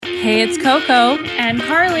Hey, it's Coco. And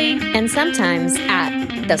Carly. And sometimes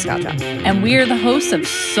at The Scotch Drop. And we're the hosts of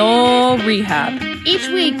Soul Rehab. Each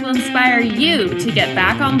week will inspire you to get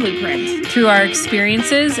back on Blueprint. Through our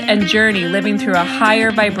experiences and journey living through a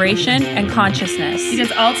higher vibration and consciousness.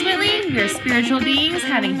 Because ultimately, we're spiritual beings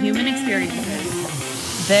having human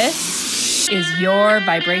experiences. This is your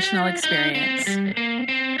vibrational experience.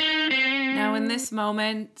 Now in this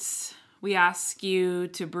moment, we ask you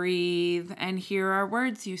to breathe and hear our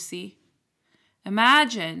words, you see.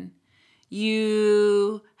 Imagine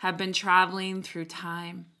you have been traveling through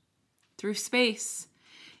time, through space,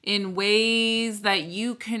 in ways that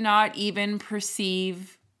you cannot even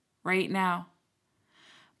perceive right now.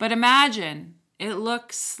 But imagine it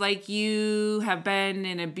looks like you have been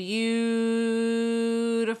in a beautiful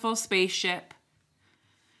spaceship,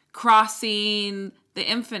 crossing the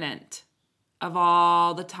infinite of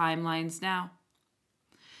all the timelines now,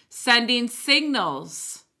 sending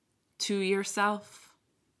signals to yourself,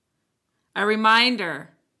 a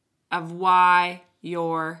reminder of why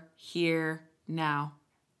you're here now.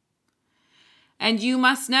 And you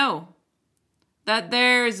must know that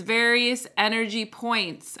there's various energy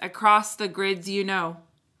points across the grids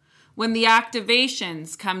when the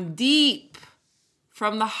activations come deep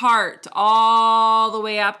from the heart all the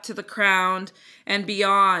way up to the crown and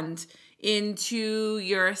beyond into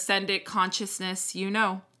your ascendant consciousness,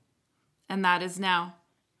 and that is now.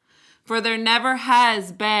 For there never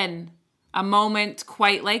has been a moment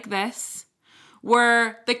quite like this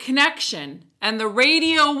where the connection and the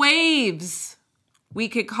radio waves, we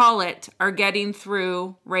could call it, are getting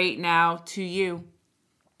through right now to you.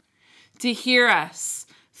 To hear us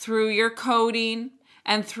through your coding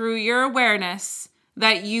and through your awareness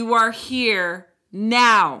that you are here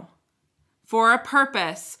now for a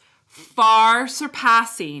purpose far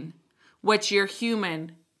surpassing what your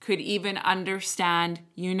human could even understand,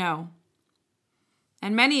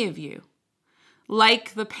 And many of you,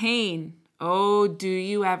 like the pain, oh, do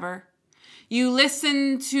you ever? You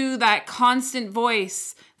listen to that constant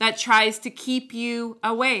voice that tries to keep you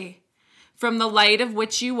away from the light of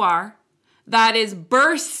which you are, that is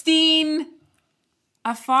bursting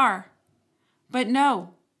afar. But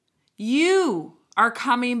no, you are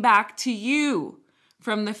coming back to you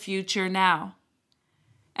from the future now.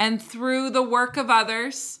 And through the work of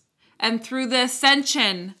others and through the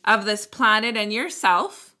ascension of this planet and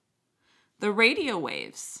yourself, the radio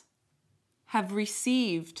waves have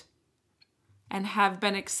received and have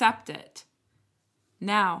been accepted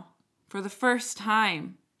now for the first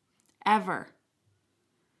time ever.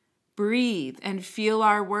 Breathe and feel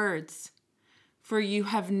our words, for you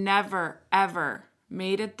have never, ever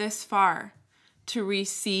made it this far to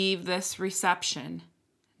receive this reception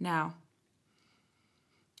now.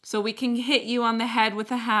 So we can hit you on the head with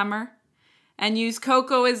a hammer and use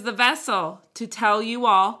Coco as the vessel to tell you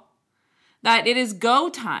all that it is go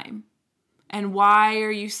time. And why are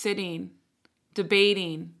you sitting,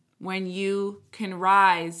 debating, when you can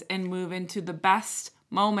rise and move into the best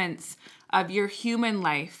moments of your human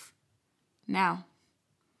life now?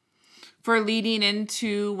 For leading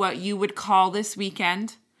into what you would call this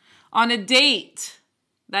weekend on a date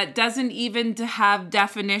that doesn't even have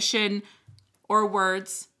definition or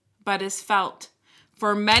words, but is felt.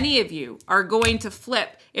 For many of you are going to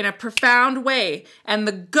flip in a profound way, and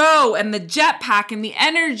the go and the jetpack and the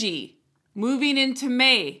energy moving into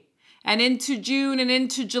May and into June and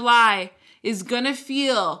into July is going to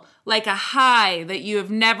feel like a high that you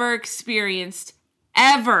have never experienced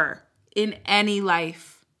ever in any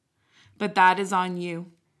life. But that is on you.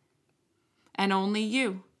 And only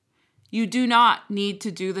you. You do not need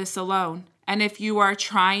to do this alone. And if you are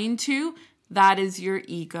trying to, that is your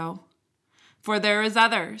ego. For there is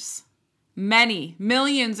others, many,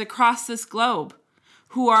 millions across this globe,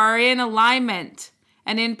 who are in alignment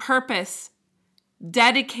and in purpose,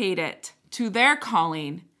 dedicated to their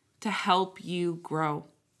calling to help you grow.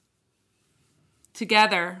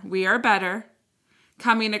 Together, we are better,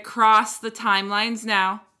 coming across the timelines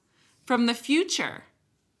now, from the future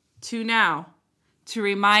to now, to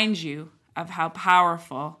remind you of how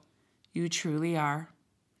powerful you truly are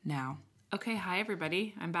now. Okay, hi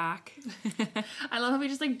everybody. I'm back. I love how we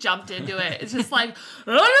just jumped into it. It's just like,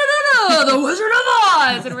 no, the Wizard of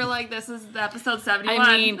Oz, and we're like, this is the episode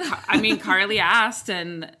 71. I mean, Carly asked,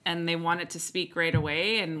 and they wanted to speak right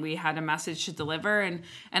away, and we had a message to deliver, and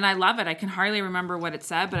I love it. I can hardly remember what it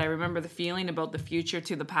said, but I remember the feeling about the future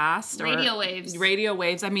to the past. Radio waves. Radio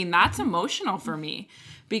waves. I mean, that's emotional for me.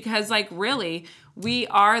 Because really, we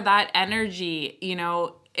are that energy,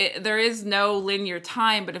 there is no linear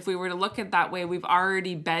time, but if we were to look at that way, we've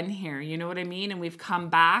already been here. You know what I mean? And we've come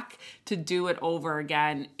back to do it over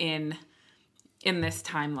again in this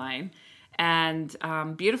timeline. And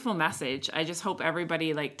beautiful message. I just hope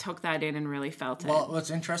everybody like took that in and really felt it. Well, what's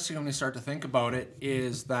interesting when we start to think about it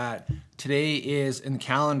is that today is in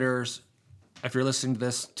calendars. If you're listening to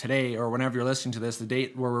this today or whenever you're listening to this, the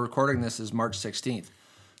date where we're recording this is March 16th.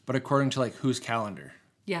 But according to like whose calendar?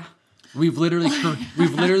 Yeah. We've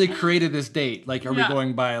literally created this date. Like, are we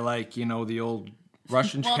going by like, you know, the old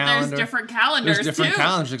Russian calendar? There's different calendars. There's different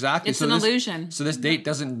calendars, exactly. It's an illusion. So this date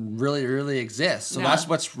doesn't really exist. So that's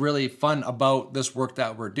what's really fun about this work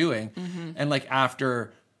that we're doing. Mm-hmm. And like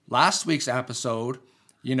after last week's episode,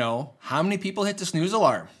 you know, how many people hit the snooze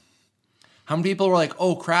alarm? How many people were like,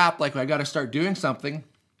 oh crap, like I got to start doing something?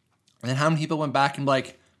 And then how many people went back and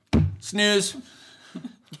like, snooze?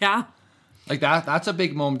 Yeah. Like that's a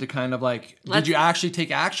big moment to kind of like, did you actually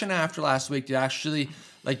take action after last week? Did you actually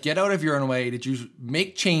like get out of your own way? Did you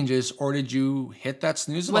make changes or did you hit that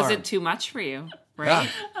snooze alarm? Was it too much for you? Right?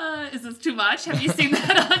 Yeah. Is this too much? Have you seen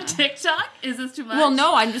that on TikTok? Is this too much? Well,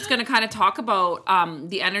 no, I'm just going to kind of talk about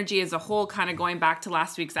the energy as a whole, kind of going back to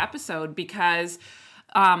last week's episode because,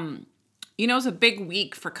 you know, it's a big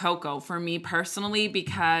week for Coco, for me personally,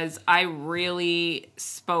 because I really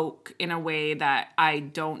spoke in a way that I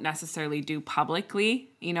don't necessarily do publicly.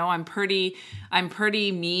 You know, I'm pretty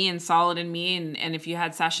me and solid in me. And if you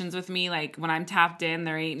had sessions with me, like when I'm tapped in,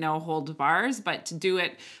 there ain't no holds bars. But to do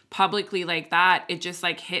it publicly like that, it just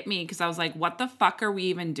like hit me because I was like, what the fuck are we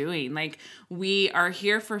even doing? Like, we are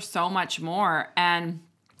here for so much more. And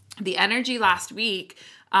the energy last week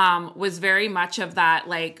was very much of that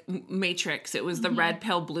like matrix. It was the red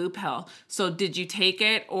pill, blue pill. So did you take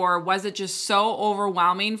it, or was it just so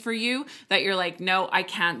overwhelming for you that you're like, no, I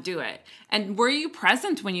can't do it? And were you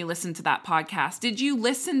present when you listened to that podcast? Did you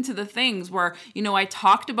listen to the things where, you know, I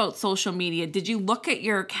talked about social media? Did you look at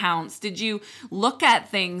your accounts? Did you look at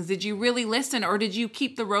things? Did you really listen? Or did you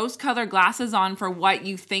keep the rose-colored glasses on for what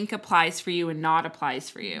you think applies for you and not applies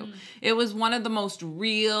for you? It was one of the most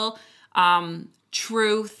real,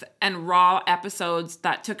 truth and raw episodes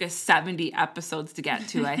that took us 70 episodes to get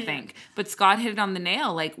to, I think. But Scott hit it on the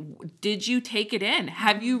nail. Like, did you take it in?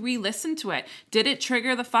 Have you re-listened to it? Did it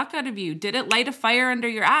trigger the fuck out of you? Did it light a fire under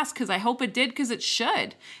your ass? Because I hope it did, because it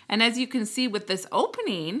should. And as you can see with this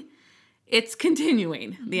opening, it's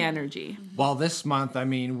continuing the energy. Well, this month, I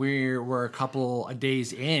mean, we're a couple of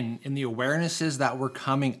days in, and the awarenesses that were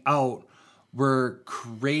coming out were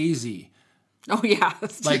crazy. Oh, yeah.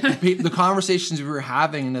 Like the conversations we were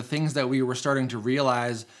having and the things that we were starting to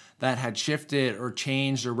realize that had shifted or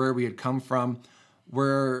changed or where we had come from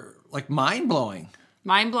were like mind-blowing.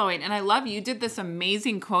 Mind-blowing. And I love you did this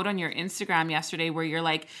amazing quote on your Instagram yesterday where you're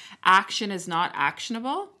like, action is not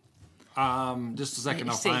actionable. Just a second,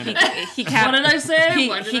 I'll find it. He can't, what did I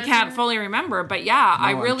say? He can't fully remember. But yeah, No,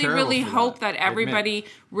 I really hope that I everybody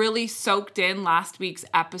really soaked in last week's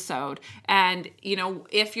episode. And, you know,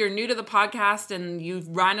 if you're new to the podcast and you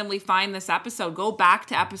randomly find this episode, go back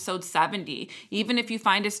to episode 70. Even if you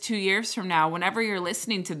find us 2 years from now, whenever you're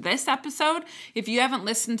listening to this episode, if you haven't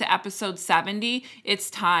listened to episode 70, it's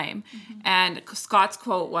time. And Scott's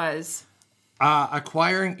quote was,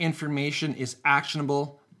 acquiring information is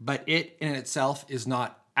actionable, but it in itself is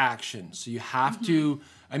not action. So you have to,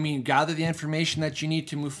 gather the information that you need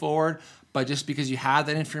to move forward, but just because you have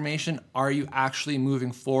that information, are you actually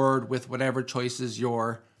moving forward with whatever choices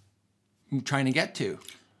you're trying to get to?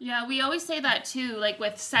 Yeah, we always say that too. Like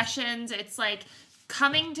with sessions, it's like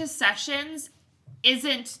coming to sessions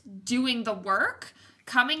isn't doing the work.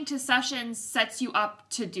 Coming to sessions sets you up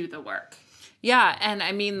to do the work. yeah, and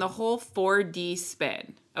the whole 4D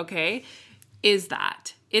spin, okay, is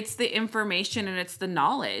that it's the information and it's the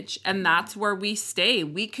knowledge, and that's where we stay.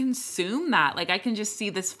 We consume that. Like, I can just see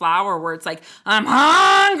this flower where it's like, I'm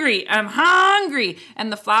hungry,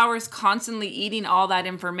 and the flower is constantly eating all that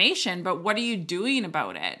information, but what are you doing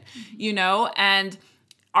about it? You know, and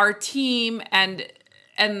our team and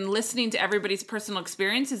listening to everybody's personal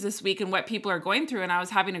experiences this week and what people are going through. And I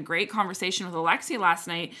was having a great conversation with Alexia last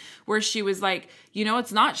night where she was like, you know,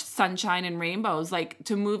 it's not sunshine and rainbows. Like,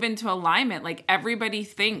 to move into alignment, like everybody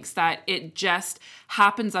thinks that it just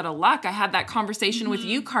happens out of luck. I had that conversation with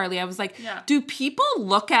you, Carly. I was like, do people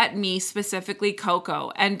look at me, specifically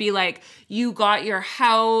Coco, and be like, you got your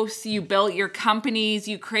house, you built your companies,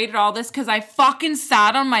 you created all this because I fucking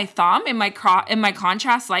sat on my thumb in my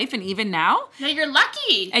contrast life, and even now? Yeah, you're lucky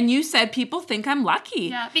lucky. And you said people think I'm lucky.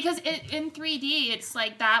 Yeah, because in 3D, it's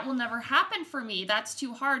like, that will never happen for me. That's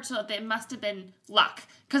too hard. So it must have been luck.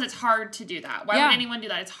 Because it's hard to do that. Why would anyone do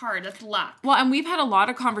that? It's hard. That's luck. Well, and we've had a lot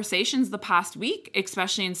of conversations the past week,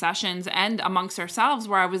 especially in sessions and amongst ourselves,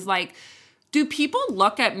 where I was like, do people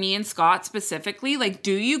look at me and Scott specifically? Like,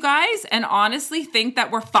 do you guys and honestly think that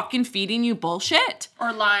we're fucking feeding you bullshit?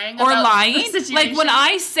 Or lying. Or lying? Like, when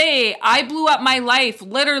I say I blew up my life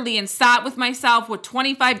literally and sat with myself with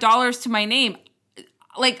 $25 to my name,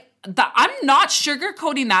 like, I'm not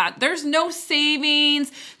sugarcoating that. There's no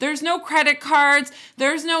savings. There's no credit cards.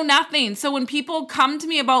 There's no nothing. So when people come to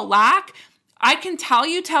me about lack, I can tell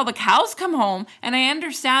you till the cows come home, and I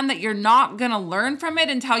understand that you're not going to learn from it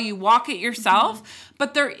until you walk it yourself,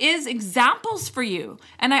 but there is examples for you.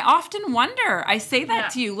 And I often wonder, I say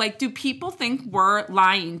that to you, like, do people think we're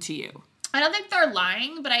lying to you? I don't think they're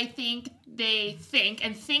lying, but I think they think,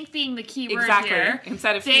 and think being the key word here.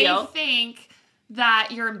 Instead of feel. They think that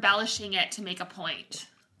you're embellishing it to make a point.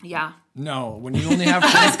 Yeah. No, when you only have...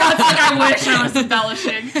 Scott's like, I wish I was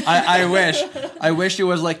embellishing. I wish it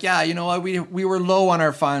was like, yeah, you know what, we were low on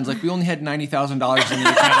our funds. Like, we only had $90,000 in the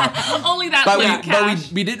account. Only that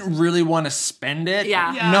but we didn't really want to spend it.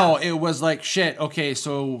 Yeah. No, it was like, shit, okay,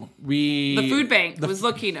 so The food bank was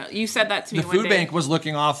looking... You said that to me one day. The food bank was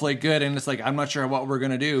looking awfully good, and it's like, I'm not sure what we're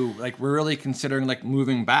going to do. Like, we're really considering, like,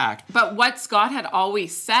 moving back. But what Scott had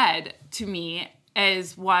always said to me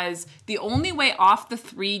was the only way off the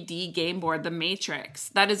 3D game board, the Matrix,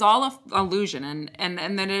 that is all an illusion, and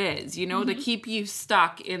then it is, you know, to keep you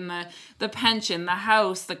stuck in the pension, the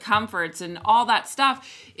house, the comforts, and all that stuff,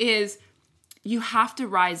 is you have to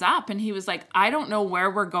rise up. And he was like, I don't know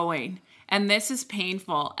where we're going, and this is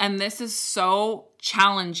painful, and this is so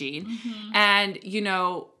challenging. And, you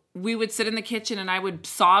know, we would sit in the kitchen and I would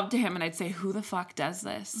sob to him and I'd say, who the fuck does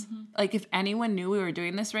this? Like, if anyone knew we were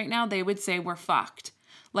doing this right now, they would say we're fucked.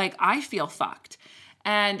 Like, I feel fucked.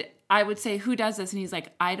 And I would say, who does this? And he's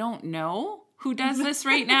like, I don't know who does this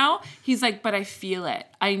right now. He's like, but I feel it.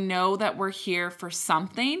 I know that we're here for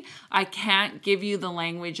something. I can't give you the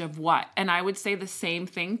language of what. And I would say the same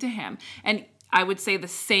thing to him. And I would say the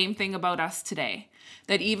same thing about us today.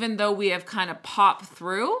 That even though we have kind of popped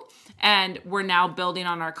through and we're now building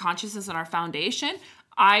on our consciousness and our foundation,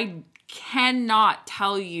 I cannot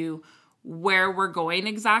tell you where we're going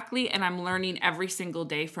exactly. And I'm learning every single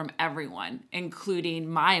day from everyone, including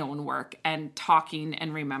my own work and talking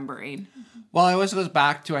and remembering. Well, it always goes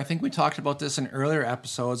back to, I think we talked about this in earlier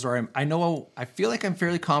episodes, or I feel like I'm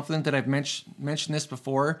fairly confident that I've mentioned this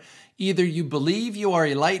before. Either you believe you are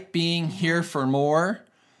a light being here for more,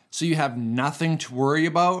 so you have nothing to worry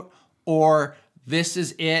about, or this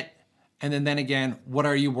is it. And then again, what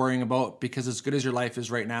are you worrying about? Because as good as your life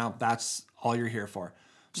is right now, that's all you're here for.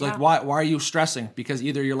 So like, why are you stressing? Because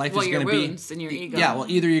either your life is going to be... wounds and your ego. Yeah, well,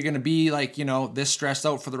 either you're going to be like, you know, this stressed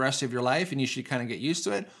out for the rest of your life and you should kind of get used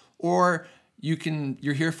to it, or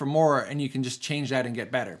you're here for more and you can just change that and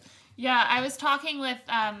get better. Yeah, I was talking with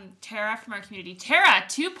Tara from our community. Tara,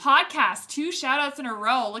 2 podcasts, 2 shout outs in a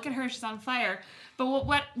row. Look at her, she's on fire. But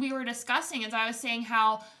what we were discussing is I was saying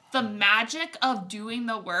how the magic of doing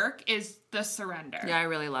the work is the surrender. Yeah, I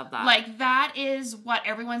really love that. Like, that is what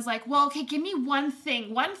everyone's like, well, okay, give me one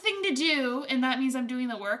thing to do, and that means I'm doing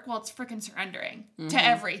the work. Well, it's freaking surrendering to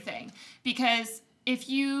everything. Because if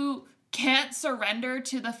you can't surrender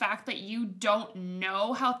to the fact that you don't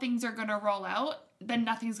know how things are going to roll out, then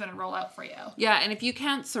nothing's going to roll out for you. Yeah, and if you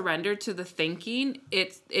can't surrender to the thinking,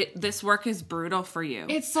 this work is brutal for you.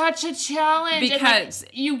 It's such a challenge. Because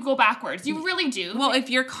you go backwards. You really do. Well, if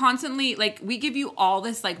you're constantly, like, we give you all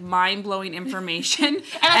this, like, mind-blowing information. and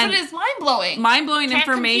that's what it is, mind-blowing. Mind-blowing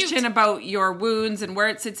information about your wounds and where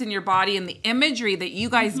it sits in your body, and the imagery that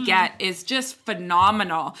you guys get is just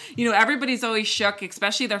phenomenal. You know, everybody's always shook,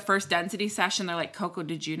 especially their first density session. They're like, Coco,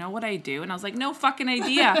 did you know what I do? And I was like, no fucking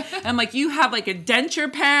idea. And I'm like, you have, like, a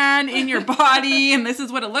denture pan in your body and this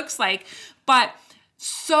is what it looks like. But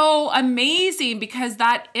so amazing, because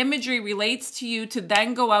that imagery relates to you to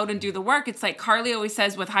then go out and do the work. It's like Carly always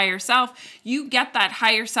says with higher self, you get that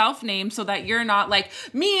higher self name so that you're not like,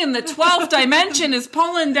 me in the 12th dimension is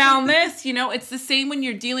pulling down this, you know. It's the same when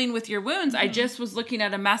you're dealing with your wounds. I just was looking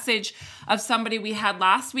at a message of somebody we had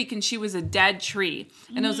last week, and she was a dead tree,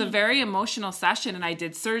 and it was a very emotional session, and I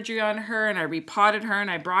did surgery on her and I repotted her and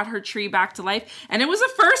I brought her tree back to life, and it was a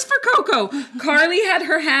first for Coco. Carly had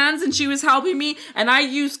her hands and she was helping me, and I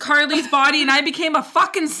used Carly's body and I became a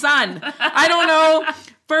fucking son. I don't know.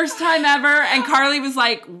 First time ever. And Carly was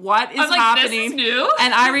like, what is happening? This is new.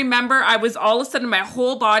 And I remember I was all of a sudden, my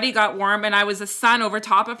whole body got warm and I was a sun over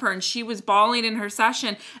top of her and she was bawling in her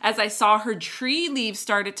session as I saw her tree leaves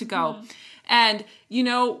started to go. And, you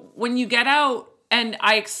know, when you get out, and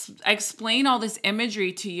I explain all this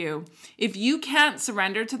imagery to you. If you can't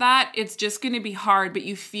surrender to that, it's just going to be hard, but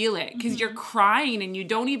you feel it because you're crying and you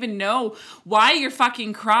don't even know why you're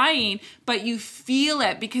fucking crying, but you feel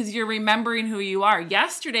it because you're remembering who you are.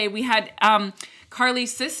 Yesterday, we had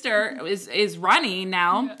Carly's sister is running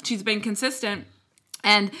now. Yeah. She's been consistent.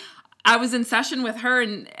 And I was in session with her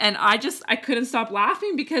and I couldn't stop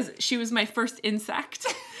laughing because she was my first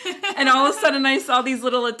insect. And all of a sudden I saw these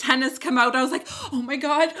little antennas come out. I was like, oh my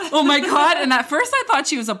God. And at first I thought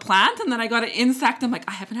she was a plant and then I got an insect. I'm like,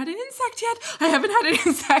 I haven't had an insect yet. I haven't had an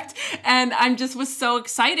insect. And I'm just was so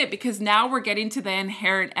excited because now we're getting to the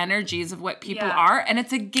inherent energies of what people are. And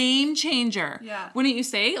it's a game changer. Yeah. Wouldn't you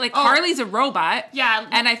say? Like Carly's a robot. Yeah.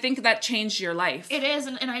 And I think that changed your life. It is.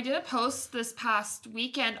 And I did a post this past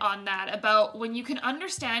weekend on that about when you can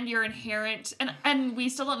understand your inherent, and we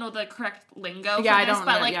still don't know the correct lingo for this,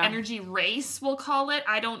 but like energy race, we'll call it.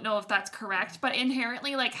 I don't know if that's correct, but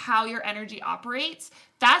inherently like how your energy operates,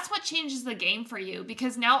 that's what changes the game for you.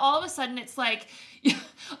 Because now all of a sudden it's like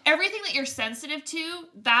everything that you're sensitive to,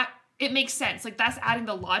 that it makes sense. Like that's adding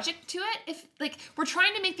the logic to it. If like we're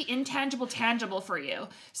trying to make the intangible tangible for you.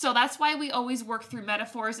 So that's why we always work through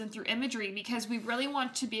metaphors and through imagery, because we really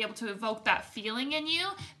want to be able to evoke that feeling in you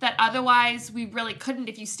that otherwise we really couldn't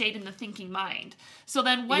if you stayed in the thinking mind. So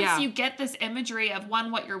then once you get this imagery of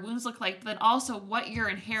what your wounds look like, but then also what your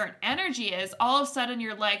inherent energy is, all of a sudden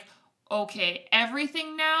you're like, okay,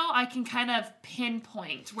 everything now I can kind of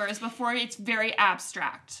pinpoint, whereas before it's very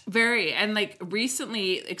abstract. Very. And like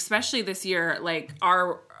recently, especially this year, like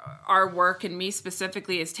our work and me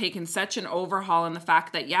specifically has taken such an overhaul in the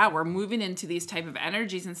fact that, we're moving into these type of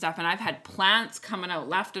energies and stuff. And I've had plants coming out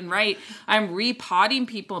left and right. I'm repotting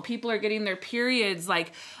people. People are getting their periods,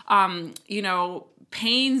 like,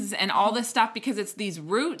 pains and all this stuff because it's these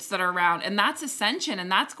roots that are around, and that's ascension, and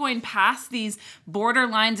that's going past these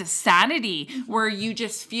borderlines of sanity where you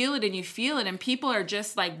just feel it and people are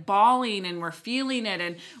just like bawling and we're feeling it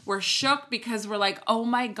and we're shook because we're like, oh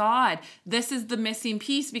my God, this is the missing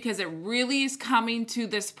piece, because it really is coming to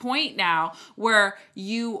this point now where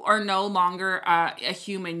you are no longer a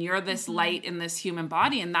human. You're this light in this human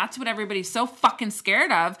body, and that's what everybody's so fucking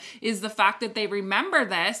scared of, is the fact that they remember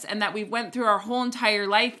this and that we went through our whole entire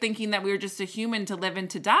life thinking that we were just a human to live and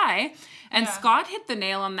to die. And Scott hit the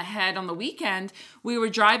nail on the head on the weekend. We were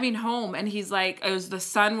driving home and he's like, the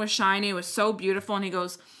sun was shining, it was so beautiful, and he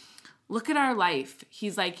goes, look at our life.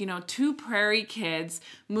 He's like, 2 prairie kids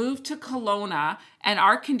moved to Kelowna, and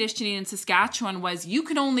our conditioning in Saskatchewan was you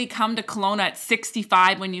can only come to Kelowna at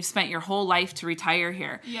 65 when you've spent your whole life to retire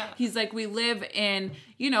here. Yeah. He's like, we live in,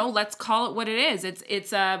 let's call it what it is.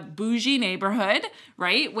 It's a bougie neighborhood,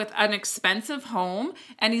 right? With an expensive home.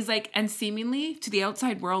 And he's like, and seemingly to the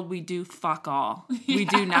outside world, we do fuck all. We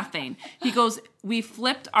do nothing. He goes, we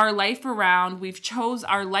flipped our life around. We've chose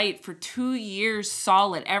our light for 2 years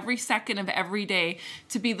solid, every second of every day,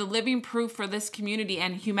 to be the living proof for this community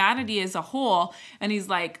and humanity as a whole. And he's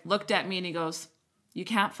like, looked at me and he goes, you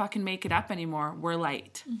can't fucking make it up anymore. We're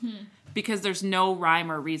light. Mm-hmm. Because there's no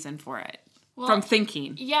rhyme or reason for it. Well, from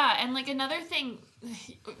thinking. Yeah, and like another thing,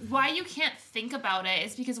 why you can't think about it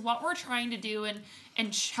is because what we're trying to do and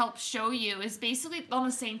help show you is basically on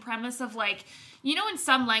the same premise of like, in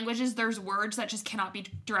some languages there's words that just cannot be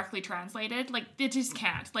directly translated. Like they just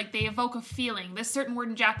can't. Like they evoke a feeling. This certain word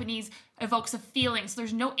in Japanese evokes a feeling. So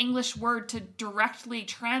there's no English word to directly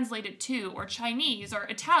translate it to, or Chinese or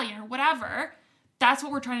Italian or whatever. That's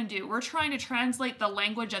what we're trying to do. We're trying to translate the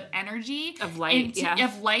language of energy, of light,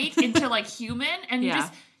 into like human, and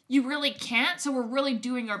you really can't. So we're really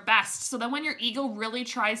doing our best. So then when your ego really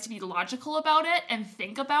tries to be logical about it and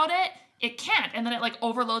think about it, it can't, and then it like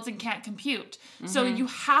overloads and can't compute. Mm-hmm. So you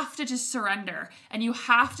have to just surrender, and you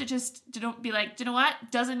have to just don't be like, you know what,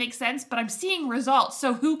 doesn't make sense, but I'm seeing results,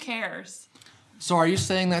 so who cares? So are you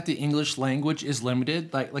saying that the English language is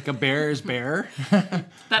limited? Like a bear is bear?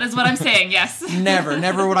 That is what I'm saying, yes.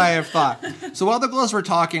 Never would I have thought. So while the girls were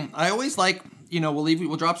talking, I always like,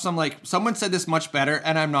 we'll drop some, like, someone said this much better,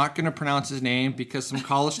 and I'm not going to pronounce his name because some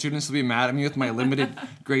college students will be mad at me with my limited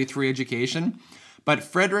grade 3 education. But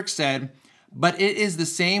Frederick said, but it is the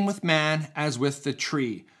same with man as with the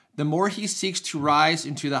tree. The more he seeks to rise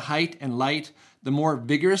into the height and light, the more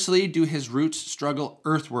vigorously do his roots struggle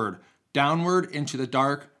earthward, downward into the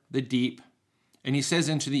dark, the deep, And he says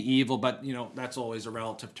into the evil, but that's always a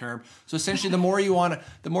relative term. So essentially, the more you want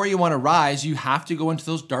to rise, you have to go into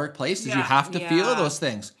those dark places. Yeah. You have to feel those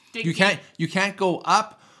things. Dig You can't go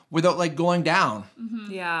up without like going down.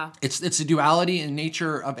 Mm-hmm. Yeah. It's a duality in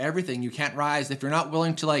nature of everything. You can't rise if you're not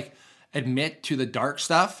willing to like admit to the dark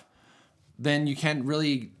stuff. Then you can't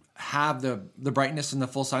really have the brightness and the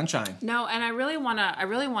full sunshine. No, and I really want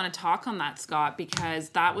to talk on that, Scott, because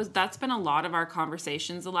that's been a lot of our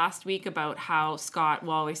conversations the last week about how Scott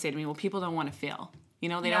will always say to me, well, people don't want to feel. They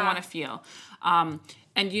don't want to feel. And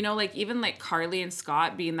like even like Carly and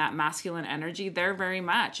Scott being that masculine energy, they're very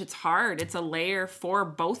much, it's hard. It's a layer for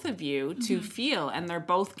both of you to feel, and they're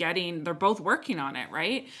both working on it,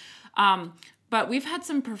 right? But we've had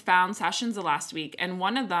some profound sessions the last week, and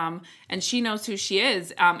one of them, and she knows who she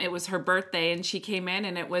is, it was her birthday, and she came in,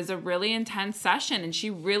 and it was a really intense session, and she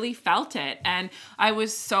really felt it. And I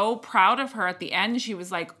was so proud of her at the end. She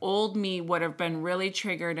was like, old me would have been really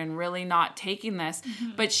triggered and really not taking this,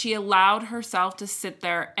 but she allowed herself to sit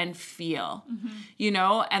there and feel,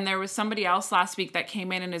 and there was somebody else last week that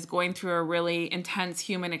came in and is going through a really intense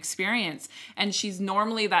human experience. And she's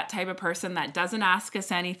normally that type of person that doesn't ask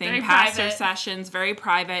us anything Very past private. her session. Very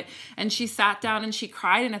private, and she sat down and she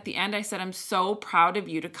cried, and at the end I said, I'm so proud of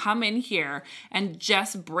you to come in here and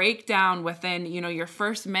just break down within your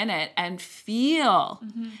first minute and feel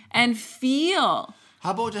and feel.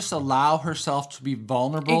 How about just allow herself to be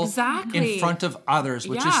vulnerable Exactly. in front of others,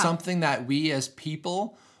 which is Yeah. something that we as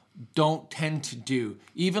people don't tend to do.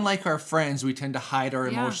 Even like our friends, we tend to hide our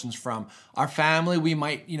emotions from. Our family, we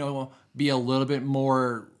might, be a little bit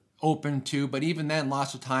more open to, but even then,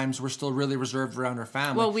 lots of times we're still really reserved around our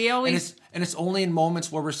family. Well, we always... And it's only in moments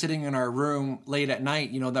where we're sitting in our room late at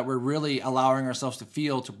night, that we're really allowing ourselves to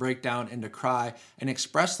feel, to break down and to cry and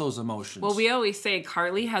express those emotions. Well, we always say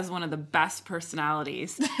Carly has one of the best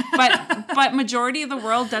personalities, but majority of the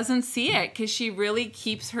world doesn't see it because she really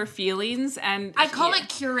keeps her feelings, and I call it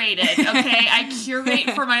curated, okay? I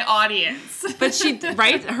curate for my audience. But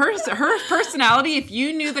her personality, if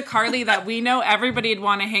you knew the Carly that we know, everybody'd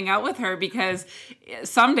want to hang out with her, because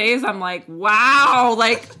some days I'm like, wow,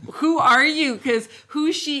 like, who are you? Because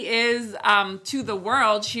who she is to the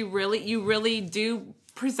world, you really do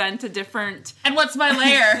present a different... And what's my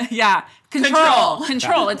layer? Yeah.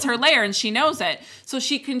 Control. It's her layer, and she knows it. So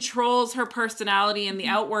she controls her personality in the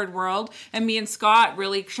outward world, and me and Scott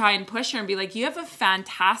really try and push her and be like, you have a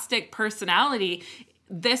fantastic personality.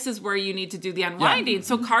 This is where you need to do the unwinding. Yeah.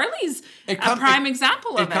 So Carly's a prime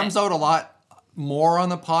example of it. It comes out a lot more on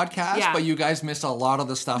the podcast, but you guys miss a lot of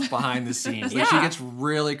the stuff behind the scenes. Like, she gets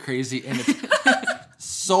really crazy, and it's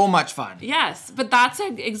so much fun. Yes, but that's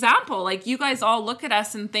an example. Like, you guys all look at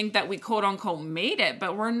us and think that we quote unquote made it,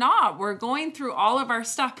 but we're not. We're going through all of our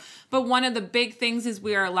stuff. But one of the big things is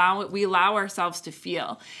we allow ourselves to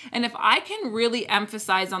feel. And if I can really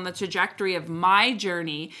emphasize on the trajectory of my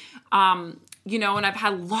journey, and I've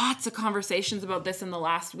had lots of conversations about this in the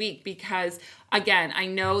last week, because again, I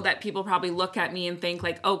know that people probably look at me and think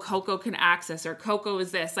like, oh, Coco can access, or Coco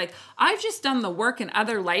is this. Like, I've just done the work in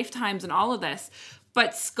other lifetimes and all of this.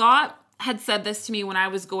 But Scott had said this to me when I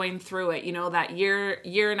was going through it, that year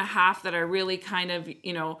and a half that I really kind of,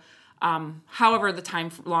 however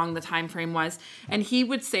long the time frame was. And he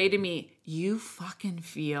would say to me, you fucking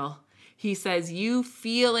feel. He says, you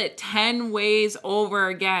feel it 10 ways over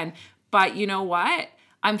again. But you know what?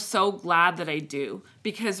 I'm so glad that I do,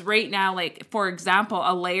 because right now, like, for example,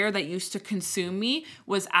 a layer that used to consume me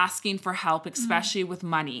was asking for help, especially with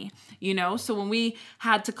money, So when we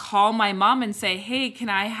had to call my mom and say, hey, can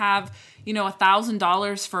I have,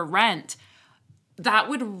 $1,000 for rent? That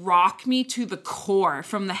would rock me to the core.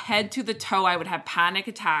 From the head to the toe, I would have panic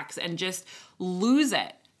attacks and just lose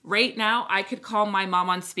it. Right now, I could call my mom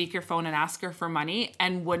on speakerphone and ask her for money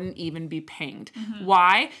and wouldn't even be pinged. Mm-hmm.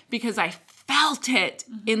 Why? Because I felt it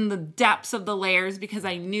in the depths of the layers, because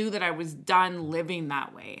I knew that I was done living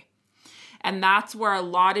that way. And that's where a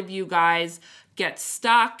lot of you guys get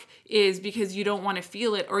stuck, is because you don't want to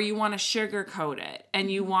feel it, or you want to sugarcoat it, and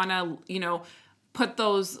you want to, put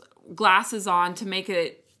those glasses on to make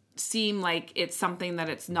it seem like it's something that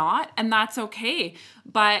it's not. And that's okay.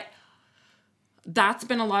 But that's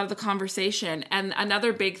been a lot of the conversation. And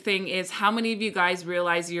another big thing is, how many of you guys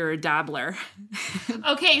realize you're a dabbler?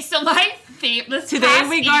 Okay, so my favorite... Today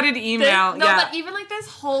we got an email. But even like this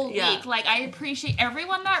whole week, like, I appreciate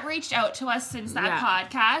everyone that reached out to us since that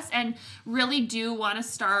podcast, and really do want to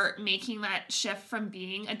start making that shift from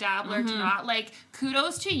being a dabbler to not. Like,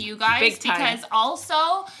 kudos to you guys. Big time. Because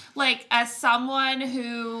also, like, as someone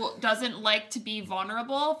who doesn't like to be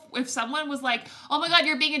vulnerable, if someone was like, oh my God,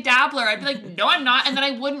 you're being a dabbler, I'd be like, no, I'm not. And then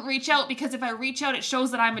I wouldn't reach out because if I reach out, it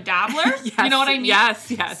shows that I'm a dabbler. Yes, you know what I mean?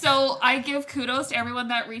 Yes. So I give kudos to everyone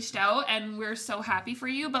that reached out, and we're so happy for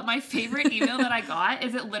you. But my favorite email that I got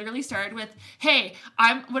is it literally started with, "Hey,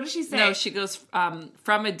 what did she say?" No, she goes,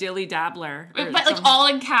 from a dilly dabbler. But like all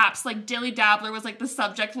in caps, like dilly dabbler was like the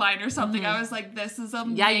subject line or something. I was like, this is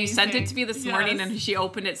amazing. Yeah, you sent it to me this morning, and she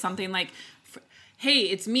opened it something like, "Hey,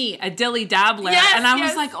 it's me, a dilly dabbler." Yes, and I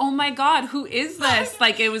was like, oh my God, who is this?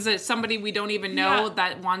 Like, it was somebody we don't even know Yeah.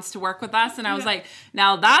 that wants to work with us. And I was like,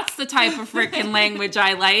 now that's the type of freaking language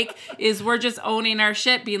I like, is we're just owning our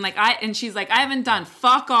shit, being like, and she's like, I haven't done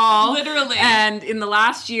fuck all. Literally. And in the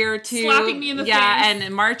last year or two. Slapping me in the face.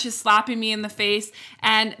 And March is slapping me in the face.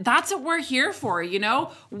 And that's what we're here for, you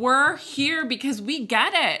know? We're here because we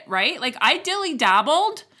get it, right? Like, I dilly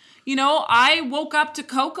dabbled. You know, I woke up to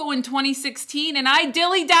Coco in 2016 and I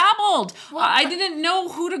dilly dabbled. I didn't know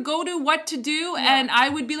who to go to, what to do. Yeah. And I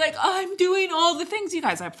would be like, I'm doing all the things. You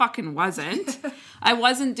guys, I fucking wasn't. I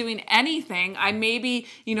wasn't doing anything. I maybe,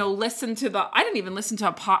 listened to I didn't even listen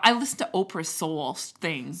to I listened to Oprah's Soul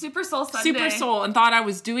thing. Super Soul Sunday. Super Soul, and thought I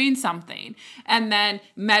was doing something. And then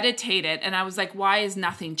meditated. And I was like, why is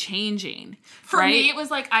nothing changing? For me, it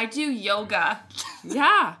was like, I do yoga.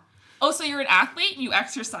 Yeah. Oh, so you're an athlete? You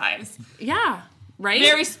exercise. Yeah. Right?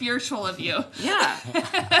 Very spiritual of you. Yeah.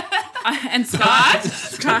 And Scott?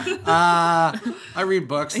 I read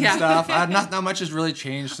books and stuff. Not much has really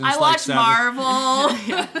changed since I watch Marvel.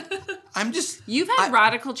 You've had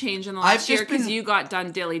radical change in the last year because you got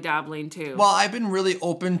done dilly dabbling too. Well, I've been really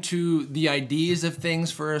open to the ideas of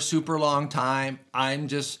things for a super long time. I'm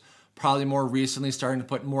just probably more recently starting to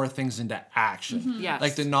put more things into action. Mm-hmm. Yes.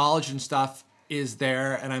 Like the knowledge and stuff is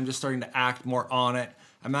there, and I'm just starting to act more on it.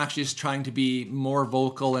 I'm actually just trying to be more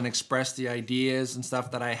vocal and express the ideas and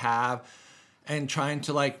stuff that I have, and trying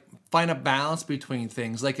to find a balance between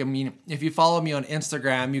things. Like, I mean, if you follow me on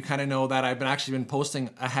Instagram, you kind of know that I've been posting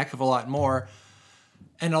a heck of a lot more.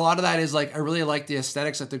 And a lot of that is I really like the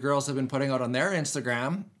aesthetics that the girls have been putting out on their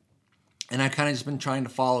Instagram. And I kind of just been trying to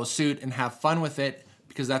follow suit and have fun with it,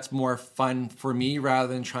 because that's more fun for me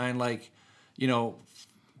rather than trying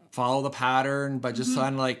follow the pattern, but just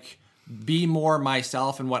trying to be more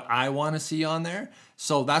myself and what I want to see on there.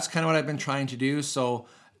 So that's kind of what I've been trying to do. So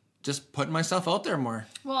just putting myself out there more.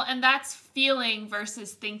 Well, and that's feeling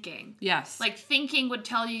versus thinking. Yes. Like, thinking would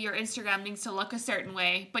tell you your Instagram needs to look a certain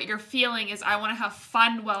way, but your feeling is, I want to have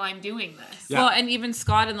fun while I'm doing this. Yeah. Well, and even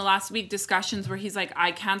Scott in the last week discussions where he's like,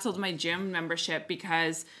 I canceled my gym membership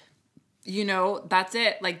because that's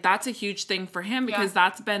it. That's a huge thing for him, because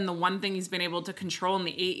that's been the one thing he's been able to control in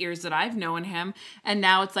the 8 years that I've known him. And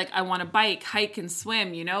now it's I want to bike, hike, and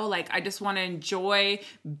swim, I just want to enjoy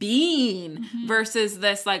being versus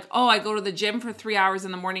this, I go to the gym for 3 hours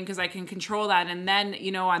in the morning because I can control that. And then,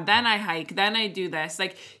 and then I hike, then I do this.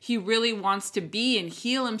 He really wants to be and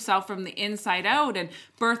heal himself from the inside out and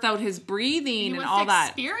birth out his breathing and all that.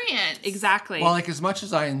 Experience. Exactly. Well, as much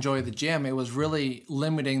as I enjoy the gym, it was really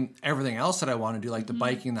limiting everything else that I want to do, like the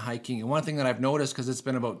biking, the hiking. And one thing that I've noticed, because it's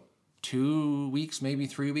been about 2 weeks, maybe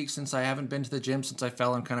 3 weeks since I haven't been to the gym since I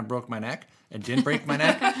fell and kind of broke my neck and didn't break my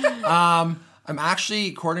neck. I'm actually,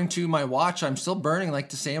 according to my watch, I'm still burning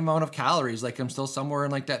the same amount of calories. I'm still somewhere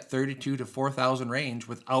in that 32 to 4,000 range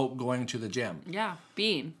without going to the gym. Yeah,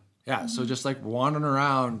 being. Yeah, so just wandering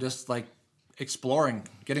around, just exploring,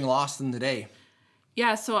 getting lost in the day.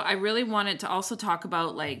 Yeah, so I really wanted to also talk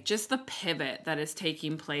about just the pivot that is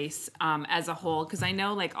taking place as a whole, because I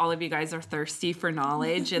know all of you guys are thirsty for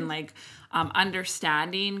knowledge and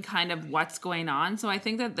understanding kind of what's going on. So I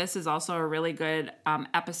think that this is also a really good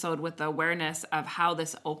episode with the awareness of how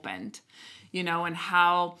this opened, and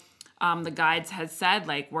how the guides had said,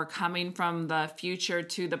 we're coming from the future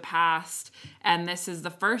to the past. And this is the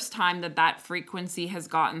first time that frequency has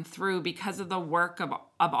gotten through because of the work of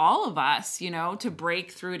all of us, to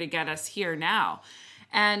break through to get us here now.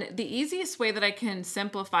 And the easiest way that I can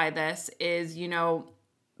simplify this is,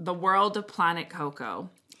 the world of Planet Coco,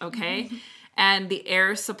 okay? And the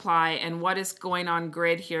air supply and what is going on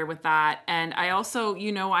grid here with that. And I also,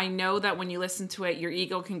 I know that when you listen to it, your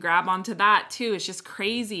ego can grab onto that too. It's just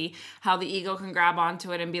crazy how the ego can grab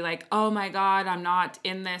onto it and be like, oh my God, I'm not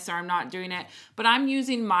in this or I'm not doing it. But I'm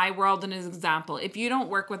using my world as an example. If you don't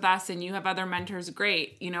work with us and you have other mentors,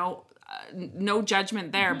 great, no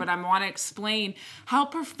judgment there, but I want to explain how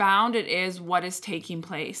profound it is what is taking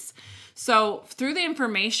place. So through the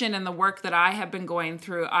information and the work that I have been going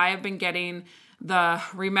through, I have been getting the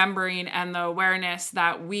remembering and the awareness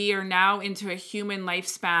that we are now into a human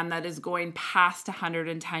lifespan that is going past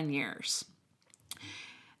 110 years.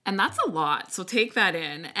 And that's a lot. So take that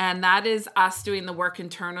in. And that is us doing the work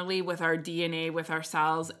internally with our DNA, with our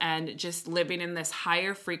cells, and just living in this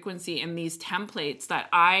higher frequency in these templates that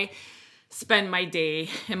I spend my day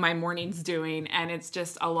and my mornings doing. And it's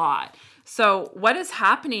just a lot. So what is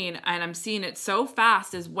happening, and I'm seeing it so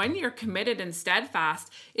fast, is when you're committed and steadfast,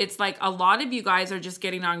 it's like a lot of you guys are just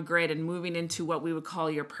getting on grid and moving into what we would call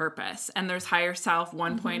your purpose. And there's higher self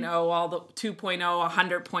 1.0, all the 2.0,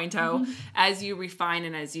 100.0 as you refine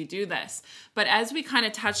and as you do this. But as we kind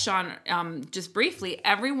of touched on just briefly,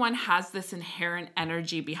 everyone has this inherent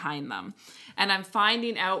energy behind them. And I'm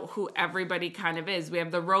finding out who everybody kind of is. We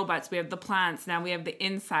have the robots, we have the plants, now we have the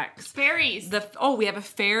insects. Fairies. We have a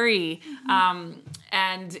fairy.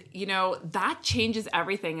 And, you know, that changes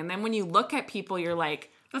everything. And then when you look at people, you're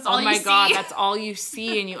like, that's all oh my you God, see. that's all you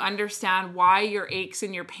see. And you understand why your aches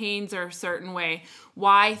and your pains are a certain way,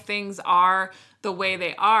 why things are the way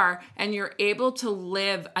they are. And you're able to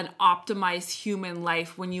live an optimized human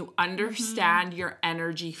life when you understand your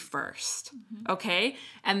energy first. Okay?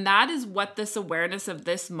 And that is what this awareness of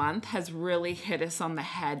this month has really hit us on the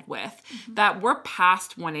head with. That we're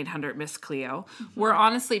past 1-800-MISS-CLEO. We're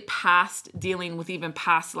honestly past dealing with even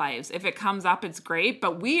past lives. If it comes up, it's great,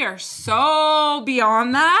 but we are so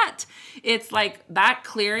beyond that. It's like that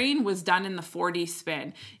clearing was done in the 4D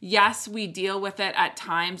spin. Yes, we deal with it at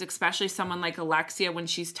times, especially someone like Alexia, when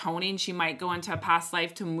she's toning, she might go into a past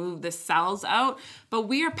life to move the cells out, but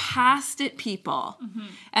we are past it, people.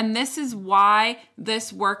 And this is why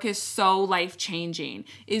this work is so life-changing,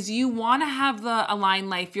 is you want to have the aligned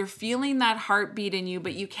life. You're feeling that heartbeat in you,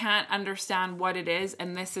 but you can't understand what it is,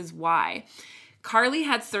 and this is why. Carly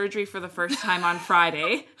had surgery for the first time on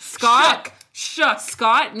Friday. Scott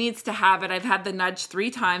needs to have it. I've had the nudge 3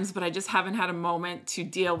 times, but I just haven't had a moment to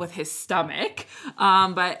deal with his stomach.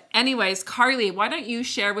 But anyways, Carly, why don't you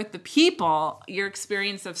share with the people your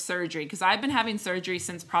experience of surgery? Because I've been having surgery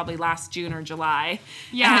since probably last June or July.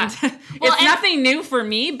 Yeah. And it's nothing new for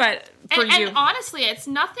me, but for you. And honestly, it's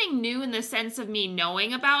nothing new in the sense of me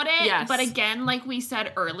knowing about it. Yes. But again, like we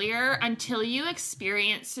said earlier, until you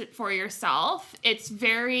experience it for yourself, it's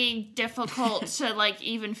very difficult to like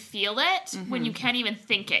even feel it when you can't even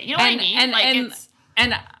think it. You know what I mean?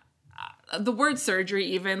 And the word surgery,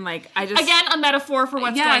 even like I just again a metaphor for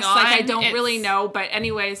what's going on. Like I don't really know, but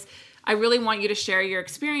anyways, I really want you to share your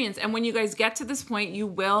experience. And when you guys get to this point, you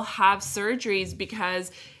will have surgeries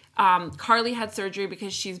because Carly had surgery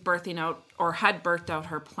because she's birthing out or had birthed out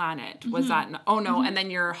her planet. Was that? Oh no. And then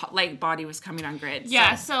your like body was coming on grid.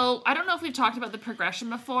 Yeah. So I don't know if we've talked about the progression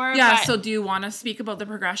before. Yeah. But So do you want to speak about the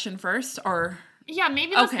progression first or? Yeah,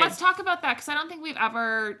 maybe let's talk about that because I don't think we've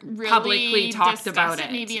ever really publicly talked about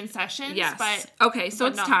it. Maybe in sessions. Yes. But okay, so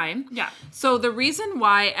it's time. Yeah. So the reason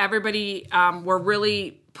why everybody we're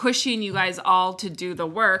really pushing you guys all to do the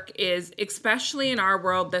work is, especially in our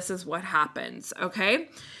world, this is what happens. Okay.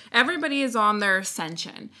 Everybody is on their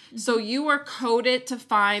ascension. So you are coded to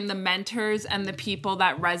find the mentors and the people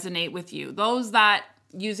that resonate with you. Those that,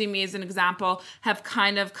 using me as an example, have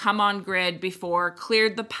kind of come on grid before,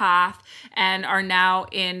 cleared the path, and are now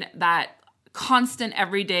in that constant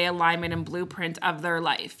everyday alignment and blueprint of their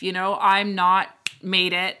life. You know, I'm not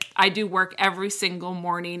made it. I do work every single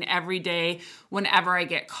morning, every day, whenever I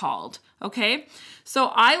get called. Okay.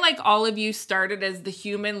 So I, like all of you, started as the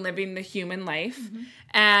human living the human life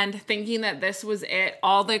and thinking that this was it,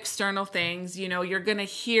 all the external things. You know, you're going to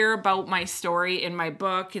hear about my story in my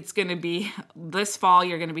book. It's going to be this fall.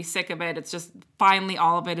 You're going to be sick of it. It's just finally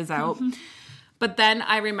all of it is out. But then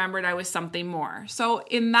I remembered I was something more. So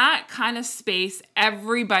in that kind of space,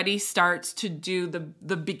 everybody starts to do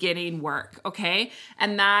the beginning work, okay?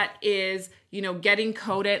 And that is, you know, getting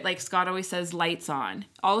coded, like Scott always says, lights on.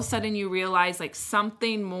 All of a sudden you realize like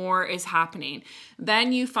something more is happening.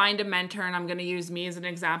 Then you find a mentor, and I'm going to use me as an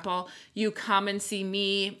example. You come and see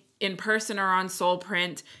me in person or on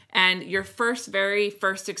Soulprint, and your very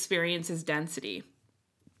first experience is density.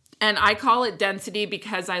 And I call it density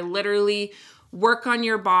because I literally work on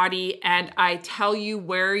your body and I tell you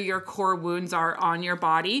where your core wounds are on your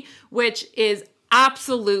body, which is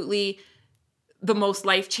absolutely the most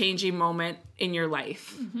life-changing moment in your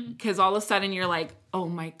life. Because all of a sudden you're like, oh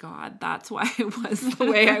my God, that's why I was the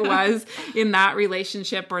way I was in that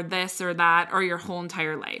relationship or this or that or your whole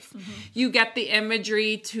entire life. You get the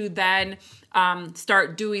imagery to then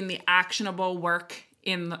start doing the actionable work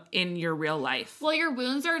in your real life. Well, your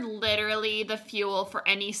wounds are literally the fuel for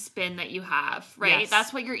any spin that you have, right? Yes.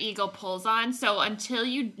 That's what your ego pulls on. So until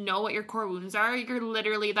you know what your core wounds are, you're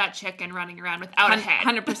literally that chicken running around without a head.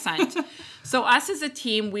 100%. So us as a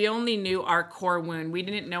team, we only knew our core wound. We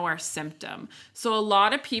didn't know our symptom. So a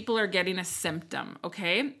lot of people are getting a symptom,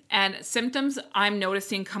 okay? And symptoms I'm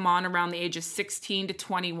noticing come on around the age of 16 to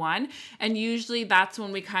 21. And usually that's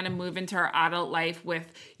when we kind of move into our adult life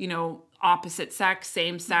with, opposite sex,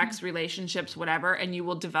 same sex, relationships, whatever, and you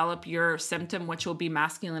will develop your symptom, which will be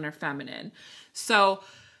masculine or feminine. So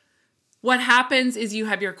what happens is you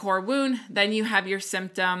have your core wound, then you have your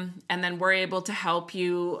symptom, and then we're able to help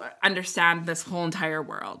you understand this whole entire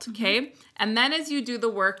world, okay? And then as you do the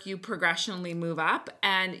work, you progressionally move up,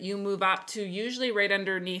 and you move up to usually right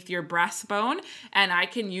underneath your breastbone. And I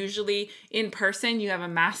can usually, in person, you have a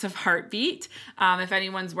massive heartbeat. If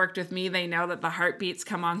anyone's worked with me, they know that the heartbeats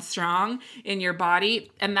come on strong in your body.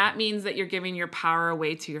 And that means that you're giving your power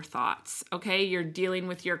away to your thoughts, okay? You're dealing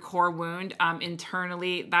with your core wound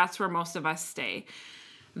internally. That's where most of us stay.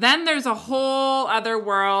 Then there's a whole other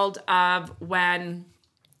world of when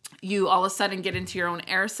you all of a sudden get into your own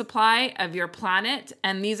air supply of your planet.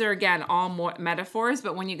 And these are, again, all more metaphors,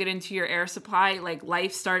 but when you get into your air supply, like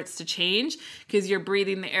life starts to change because you're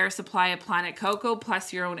breathing the air supply of Planet Coco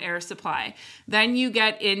plus your own air supply. Then you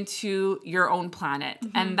get into your own planet.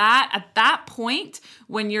 And that at that point,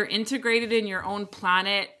 when you're integrated in your own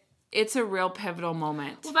planet, it's a real pivotal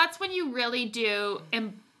moment. Well, that's when you really do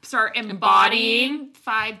start embodying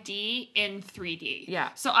 5D in 3D. Yeah.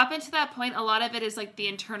 So up until that point, a lot of it is like the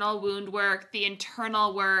internal wound work, the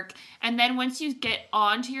internal work. And then once you get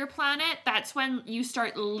onto your planet, that's when you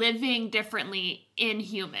start living differently in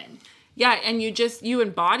human. Yeah, and you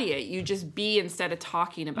embody it. You just be instead of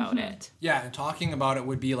talking about it. Yeah, and talking about it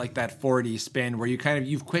would be like that 4D spin where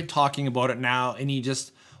you've quit talking about it now and you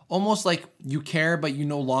just almost like you care, but you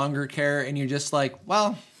no longer care. And you're just like,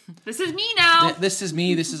 well, this is me now. This is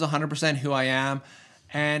me. This is 100% who I am.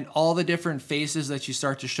 And all the different faces that you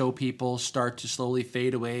start to show people start to slowly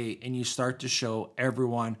fade away, and you start to show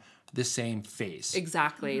everyone the same face.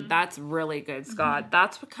 Exactly. That's really good, Scott.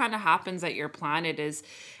 That's what kind of happens at your planet is,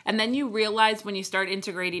 and then you realize when you start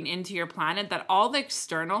integrating into your planet that all the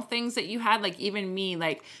external things that you had, like even me,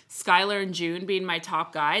 like Skylar and June being my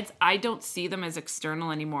top guides, I don't see them as external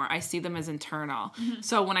anymore. I see them as internal.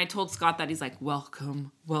 So when I told Scott that, he's like,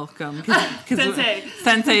 welcome. Because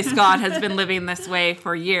Sensei Scott has been living this way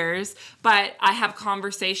for years, but I have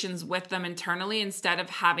conversations with them internally instead of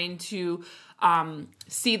having to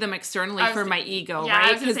see them externally for my ego,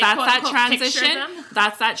 right? Because that's that transition.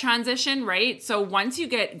 That's that transition, right? So once you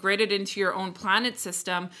get gridded into your own planet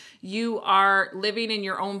system, you are living in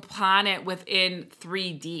your own planet within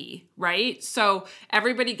 3D, right? So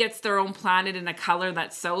everybody gets their own planet in a color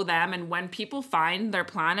that's so them. And when people find their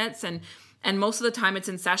planets and most of the time it's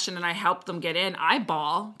in session and I help them get in, I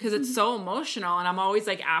bawl because it's so emotional. And I'm always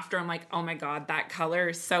like, after, I'm like, oh my God, that color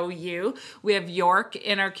is so you. We have York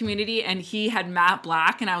in our community and he had matte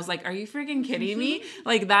black. And I was like, are you freaking kidding me?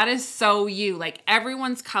 Like, that is so you. Like,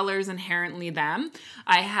 everyone's color is inherently them.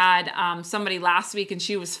 I had somebody last week and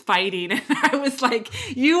she was fighting. And I was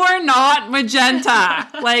like, you are not magenta.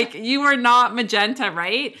 Like, you are not magenta,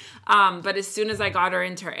 right? But as soon as I got her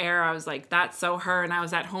into her air, I was like, that's so her. And I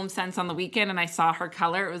was at HomeSense on the weekend and I saw her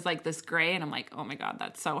color. It was like this gray. And I'm like, oh my God,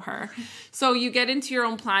 that's so her. So you get into your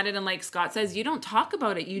own planet. And like Scott says, you don't talk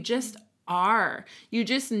about it. You just are. You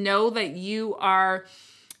just know that you are,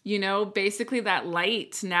 basically that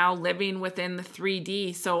light now living within the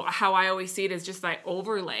 3D. So how I always see it is just that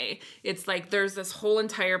overlay. It's like there's this whole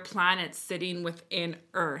entire planet sitting within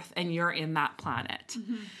Earth and you're in that planet.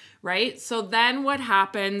 Right? So then what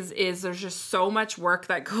happens is there's just so much work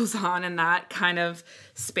that goes on in that kind of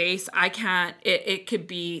space. It could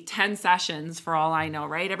be 10 sessions for all I know,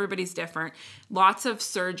 right? Everybody's different. Lots of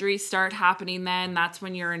surgeries start happening then. That's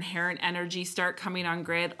when your inherent energy start coming on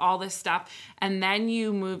grid, all this stuff. And then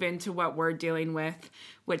you move into what we're dealing with,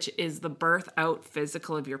 which is the birth out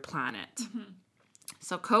physical of your planet.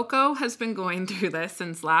 So Coco has been going through this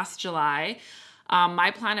since last July.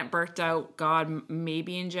 My planet birthed out,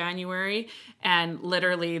 maybe in January. And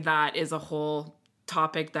literally that is a whole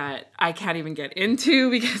topic that I can't even get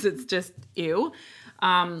into because it's just ew.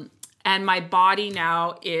 And my body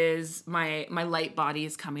now is, my light body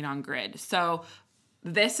is coming on grid. So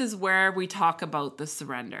this is where we talk about the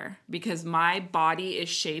surrender because my body is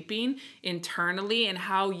shaping internally, and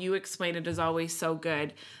how you explain it is always so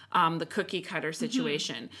good. the cookie cutter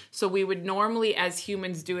situation. So we would normally, as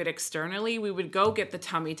humans, do it externally. We would go get the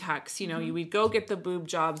tummy tucks, you know, you would go get the boob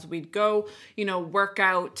jobs, we'd go, you know, work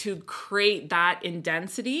out to create that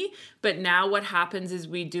intensity. But now what happens is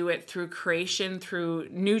we do it through creation, through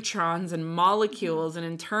neutrons and molecules and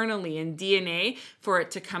internally in DNA for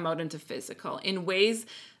it to come out into physical in ways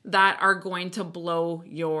that are going to blow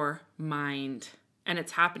your mind. And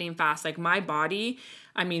it's happening fast. Like my body,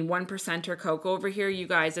 I mean, 1%er Coco over here, you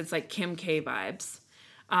guys, it's like Kim K vibes.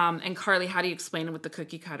 And Carly, how do you explain it with the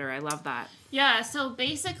cookie cutter? I love that. Yeah, so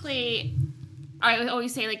basically, I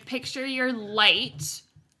always say, like, picture your light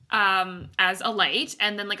as a light,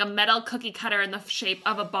 and then like a metal cookie cutter in the shape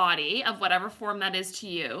of a body of whatever form that is to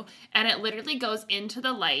you, and it literally goes into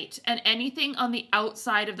the light, and anything on the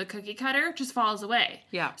outside of the cookie cutter just falls away.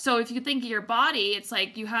 Yeah. So if you think of your body, it's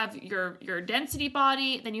like you have your density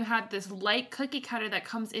body, then you have this light cookie cutter that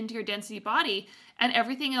comes into your density body, and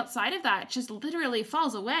everything outside of that just literally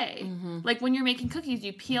falls away. Like when you're making cookies,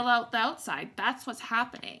 you peel out the outside. That's what's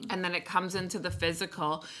happening. And then it comes into the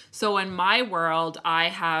physical. So in my world, I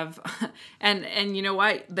have, and you know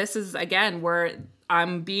what? This is, again, where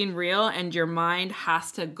I'm being real and your mind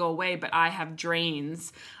has to go away, but I have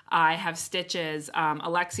drains. I have stitches.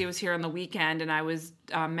 Alexia was here on the weekend and I was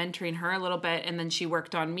mentoring her a little bit, and then she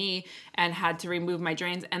worked on me and had to remove my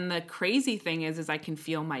drains. And the crazy thing is I can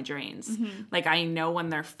feel my drains. Like I know when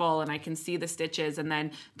they're full and I can see the stitches, and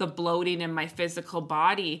then the bloating in my physical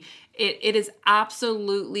body. It is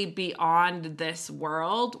absolutely beyond this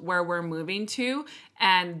world where we're moving to.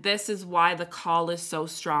 And this is why the call is so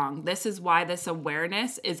strong. This is why this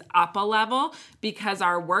awareness is up a level, because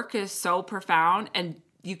our work is so profound, and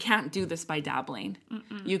you can't do this by dabbling.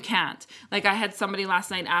 You can't. Like I had somebody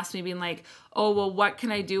last night ask me, being like, oh, well, what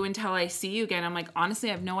can I do until I see you again? I'm like, honestly,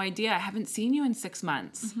 I have no idea. I haven't seen you in 6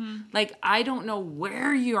 months. Like, I don't know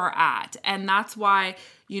where you're at. And that's why,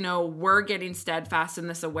 you know, we're getting steadfast in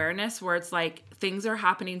this awareness where it's like things are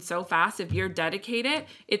happening so fast. If you're dedicated,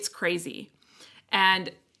 it's crazy.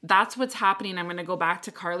 And that's what's happening. I'm going to go back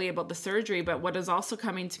to Carly about the surgery, but what is also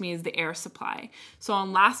coming to me is the air supply. So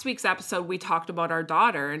on last week's episode, we talked about our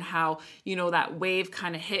daughter and how, you know, that wave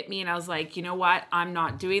kind of hit me and I was like, you know what? I'm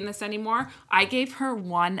not doing this anymore. I gave her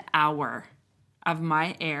 1 hour of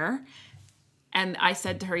my air. And I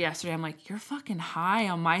said to her yesterday, I'm like, you're fucking high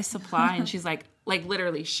on my supply. And she's like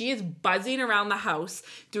literally, she is buzzing around the house,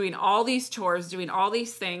 doing all these chores, doing all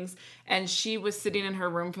these things. And she was sitting in her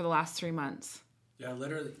room for the last 3 months. Yeah,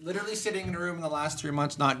 literally sitting in a room in the last 3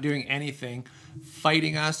 months, not doing anything,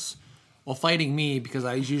 fighting us. Well, fighting me, because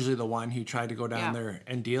I was usually the one who tried to go down there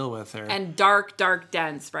and deal with her. And dark,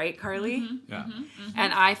 dense, right, Carly? Yeah.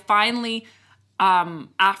 And I finally,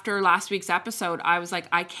 after last week's episode, I was like,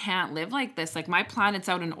 I can't live like this. Like my planet's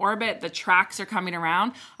out in orbit. The tracks are coming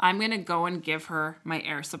around. I'm going to go and give her my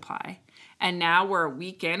air supply. And now we're a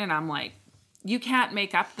week in and I'm like, you can't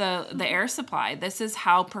make up the air supply. This is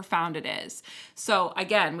how profound it is. So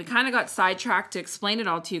again, we kind of got sidetracked to explain it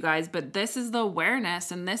all to you guys, but this is the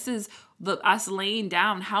awareness, and this is us laying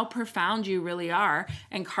down how profound you really are,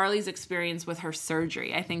 and Carly's experience with her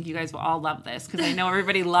surgery. I think you guys will all love this because I know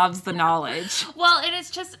everybody loves the knowledge. Well, and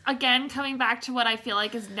it's just, again, coming back to what I feel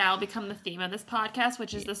like has now become the theme of this podcast,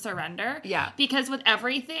 which is the surrender. Yeah. Because with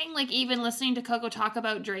everything, like even listening to Coco talk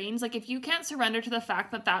about drains, like if you can't surrender to the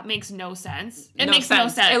fact that makes no sense, it makes no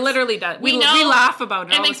sense. It literally does. We laugh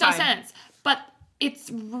about it all the time. It makes no sense. But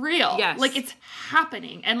it's real. Yes. Like it's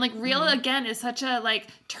happening. And like real again is such a like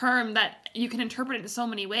term that you can interpret it in so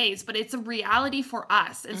many ways, but it's a reality for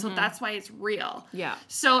us. And so that's why it's real. Yeah.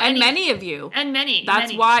 So many of you. And many.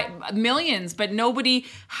 That's why millions, but nobody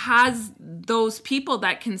has those people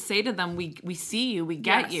that can say to them, we see you, we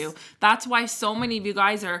get you. That's why so many of you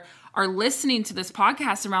guys are listening to this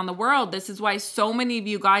podcast around the world. This is why so many of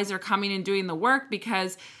you guys are coming and doing the work,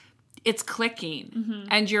 because it's clicking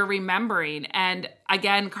and you're remembering. And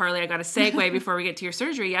again, Carly, I got a segue before we get to your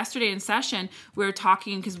surgery. Yesterday in session, we were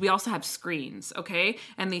talking because we also have screens, okay?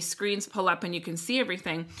 And these screens pull up and you can see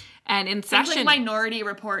everything. And in session, like Minority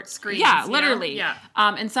Report screens. Yeah, literally. Yeah.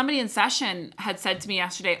 And somebody in session had said to me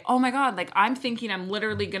yesterday, oh my God, like I'm thinking I'm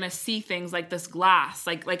literally going to see things like this glass,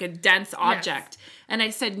 like a dense object. Yes. And I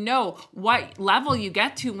said, no, what level you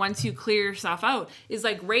get to once you clear yourself out is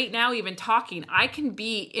like right now, even talking, I can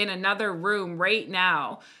be in another room right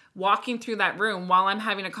now, walking through that room while I'm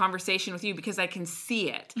having a conversation with you because I can see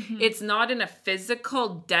it. It's not in a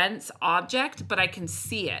physical, dense object, but I can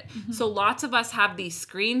see it. So lots of us have these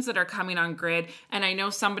screens that are coming on grid. And I know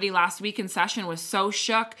somebody last week in session was so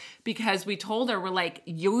shook because we told her, we're like,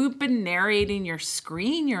 you've been narrating your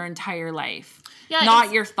screen your entire life.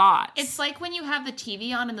 not your thoughts. It's like when you have the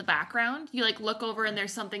TV on in the background, you like look over and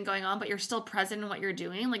there's something going on, but you're still present in what you're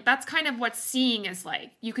doing. Like that's kind of what seeing is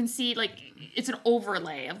like. You can see like it's an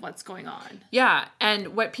overlay of what's going on. Yeah,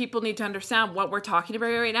 and what people need to understand, what we're talking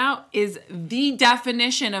about right now, is the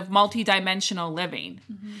definition of multidimensional living.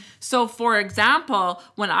 Mm-hmm. So, for example,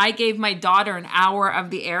 when I gave my daughter an hour of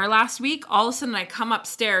the air last week, all of a sudden I come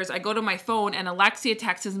upstairs, I go to my phone, and Alexia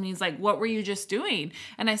texts me, he's like, what were you just doing?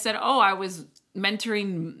 And I said, oh, I was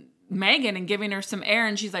mentoring Megan and giving her some air.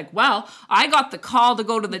 And she's like, well, I got the call to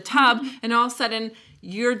go to the tub, and all of a sudden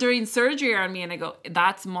you're doing surgery on me. And I go,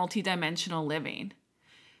 that's multidimensional living.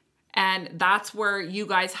 And that's where you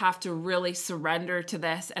guys have to really surrender to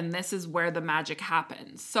this. And this is where the magic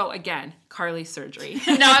happens. So again, Carly's surgery.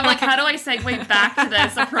 Now I'm like, how do I segue back to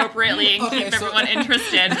this appropriately and keep everyone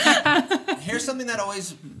interested? Here's something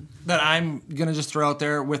that I'm going to just throw out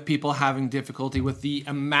there with people having difficulty with the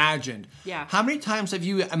imagined. Yeah. How many times have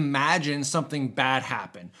you imagined something bad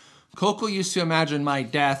happen? Coco used to imagine my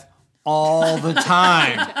death all the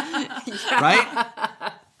time.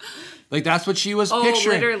 Right? Like, that's what she was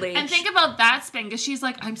picturing. Literally. And think about that spin, because she's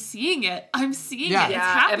like, I'm seeing it. I'm seeing it. It's Yeah,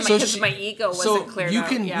 happening. because my ego wasn't cleared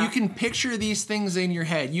out. You can picture these things in your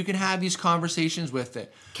head. You can have these conversations with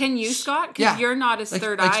it. Can you, Scott? Because you're not as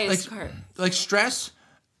third eye as Kurt. Like stress,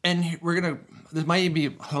 and we're going to, this might be,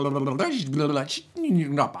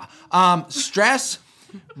 stress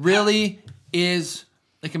really is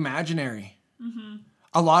like imaginary. Mm-hmm.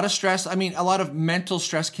 A lot of stress, I mean, a lot of mental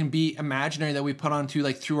stress can be imaginary that we put onto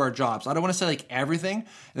like through our jobs. I don't want to say like everything,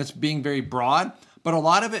 that's being very broad, but a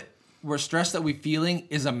lot of it where stress that we're feeling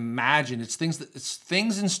is imagined. It's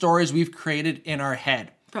things and stories we've created in our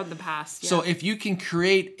head. From the past, yeah. So if you can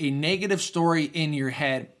create a negative story in your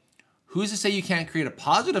head, who's to say you can't create a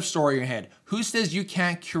positive story in your head? Who says you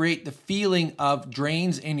can't create the feeling of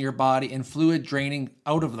drains in your body and fluid draining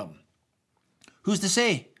out of them? Who's to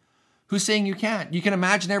say? Who's saying you can't? You can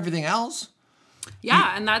imagine everything else.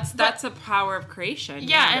 Yeah, and that's a power of creation.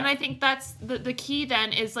 Yeah, and I think that's the key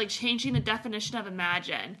then is like changing the definition of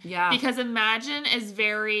imagine. Yeah. Because imagine is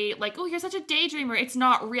very like, oh, you're such a daydreamer. It's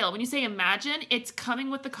not real. When you say imagine, it's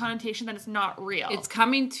coming with the connotation that it's not real. It's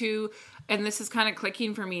coming to, and this is kind of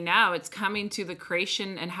clicking for me now, it's coming to the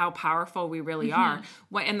creation and how powerful we really are.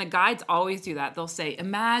 And the guides always do that. They'll say,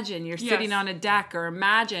 imagine you're sitting on a deck, or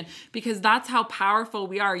imagine, because that's how powerful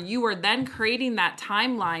we are. You are then creating that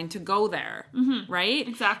timeline to go there, right?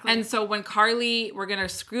 Exactly. And so when Carly, we're going to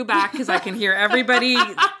screw back because I can hear everybody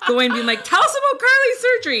going, being like, tell us about Carly's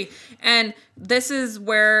surgery. And this is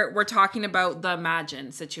where we're talking about the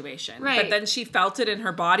imagine situation. Right. But then she felt it in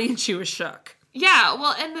her body and she was shook. Yeah,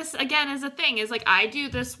 well, and this, again, is a thing, is like, I do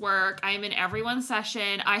this work, I'm in everyone's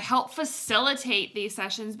session, I help facilitate these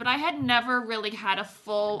sessions, but I had never really had a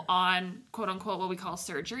full-on, quote-unquote, what we call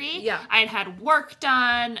surgery. Yeah. I had work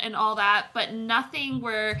done and all that, but nothing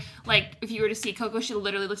where, like, if you were to see Coco, she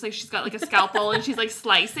literally looks like she's got, like, a scalpel and she's, like,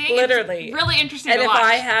 slicing. Literally. It's really interesting and to watch. And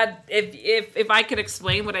if I had, if I could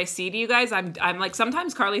explain what I see to you guys, I'm like,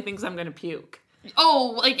 sometimes Carly thinks I'm going to puke.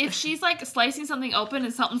 Oh, like if she's like slicing something open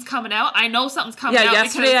and something's coming out, I know something's coming out. Yeah,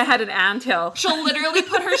 yesterday I had an anthill. She'll literally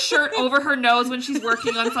put her shirt over her nose when she's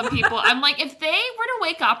working on some people. I'm like, if they were to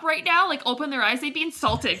wake up right now, like open their eyes, they'd be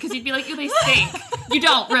insulted because you'd be like, they stink. You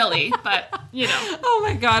don't really, but you know. Oh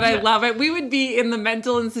my God, I love it. We would be in the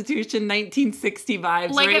mental institution 1960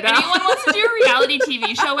 vibes like right if now. anyone wants to do a reality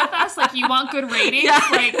TV show with us, like you want good ratings,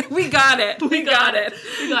 like we got it. We got it.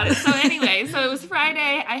 We got it. So anyway, so it was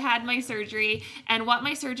Friday. I had my surgery, and what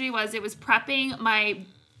my surgery was, it was prepping my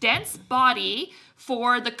dense body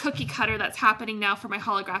for the cookie cutter that's happening now for my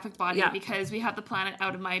holographic body because we have the planet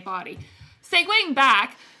out of my body. Segueing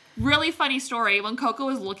back, really funny story. When Coco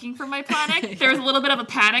was looking for my planet, there was a little bit of a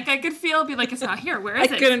panic I could feel. Be like, it's not here. Where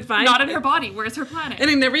is it? I couldn't find it. Not it. in her body. Where's her planet? And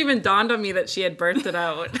it never even dawned on me that she had birthed it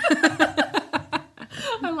out.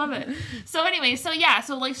 I love it. So anyway, so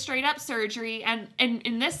like straight up surgery, and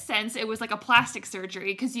in this sense, it was like a plastic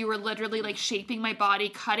surgery because you were literally like shaping my body,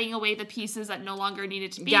 cutting away the pieces that no longer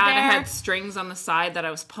needed to be there. Yeah, and I had strings on the side that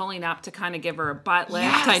I was pulling up to kind of give her a butt lift.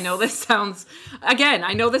 Yes. I know this sounds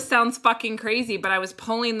fucking crazy, but I was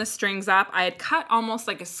pulling the strings up. I had cut almost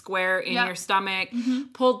like a square in your stomach,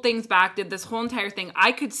 pulled things back, did this whole entire thing.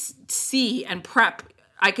 I could see and prep.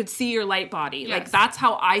 I could see your light body. Yes. Like, that's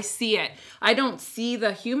how I see it. I don't see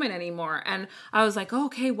the human anymore. And I was like,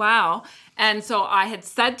 okay, wow. And so I had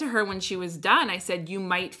said to her when she was done, I said, you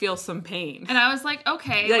might feel some pain. And I was like,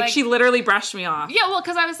 okay. Like she literally brushed me off. Yeah, well,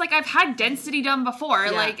 because I was like, I've had density done before,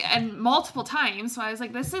 and multiple times. So I was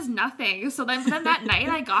like, this is nothing. So then that night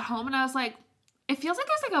I got home and I was like, it feels like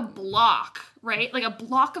there's like a block, right? Like a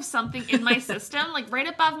block of something in my system, like right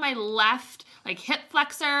above my left, like hip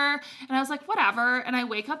flexor. And I was like, whatever. And I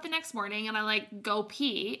wake up the next morning and I like go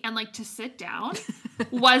pee, and like to sit down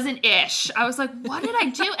was an ish. I was like, what did I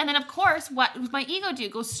do? And then of course, what does my ego do?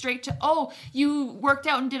 Go straight to, oh, you worked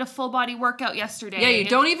out and did a full body workout yesterday. Yeah, you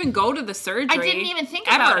don't even go to the surgery. I didn't even think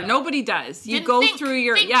about it. Nobody does. You Didn't go think. through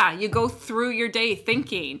your you go through your day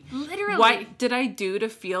thinking, Literally. what did I do to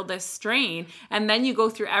feel this strain? And then you go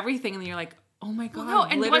through everything and then you're like, oh my God, no,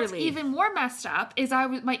 and literally. what's even more messed up is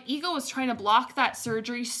my ego was trying to block that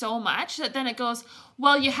surgery so much that then it goes,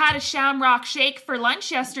 well, you had a Shamrock shake for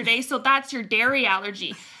lunch yesterday, so that's your dairy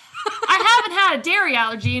allergy. I haven't had a dairy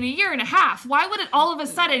allergy in a year and a half. Why would it all of a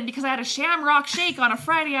sudden, because I had a Shamrock shake on a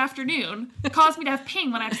Friday afternoon, cause me to have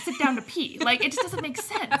pain when I have to sit down to pee? Like, it just doesn't make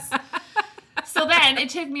sense. So then it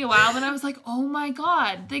took me a while, and I was like, oh my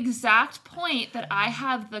God, the exact point that I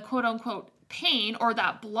have the quote unquote pain or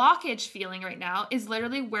that blockage feeling right now is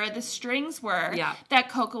literally where the strings were that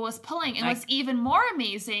Coco was pulling. And what's even more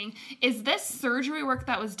amazing is this surgery work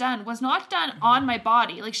that was not done on my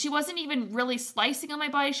body. Like, she wasn't even really slicing on my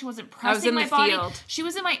body. She wasn't pressing my body. Field. She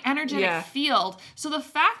was in my energetic field. So the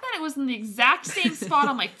fact that it was in the exact same spot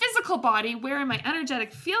on my physical body where in my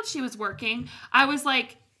energetic field she was working, I was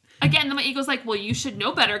like, again, then my ego's like, well, you should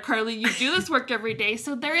know better, Carly. You do this work every day.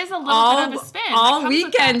 So there is a little bit of a spin. All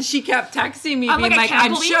weekend, she kept texting me, being like,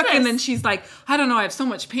 I'm shook. This. And then she's like, I don't know, I have so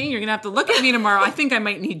much pain. You're going to have to look at me tomorrow. I think I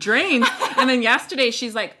might need drains. And then yesterday,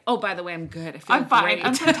 she's like, oh, by the way, I'm good. I'm fine. Great.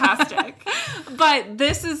 I'm fantastic. But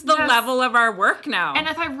this is the level of our work now. And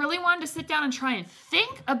if I really wanted to sit down and try and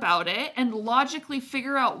think about it and logically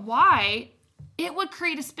figure out why, it would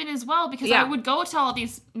create a spin as well, because I would go to all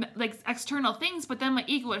these like external things, but then my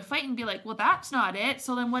ego would fight and be like, well, that's not it.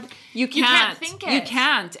 So then what? You can't think it. You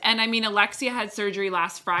can't. And I mean, Alexia had surgery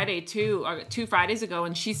last Friday too, or 2 Fridays ago,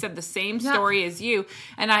 and she said the same story as you.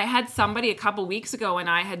 And I had somebody a couple weeks ago, and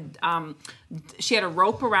I had, she had a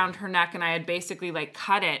rope around her neck, and I had basically like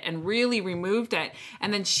cut it and really removed it.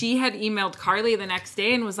 And then she had emailed Carly the next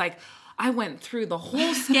day and was like, I went through the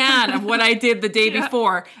whole scan of what I did the day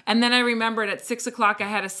before. And then I remembered at 6:00, I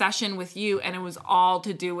had a session with you, and it was all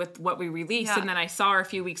to do with what we released. And then I saw her a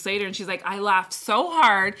few weeks later, and she's like, I laughed so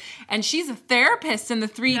hard. And she's a therapist in the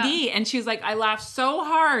 3D. And she was like, I laughed so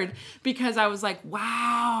hard because I was like,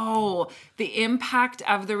 wow, the impact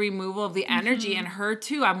of the removal of the energy. And her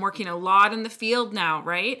too. I'm working a lot in the field now,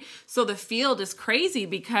 right? So the field is crazy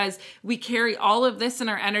because we carry all of this in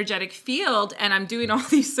our energetic field, and I'm doing all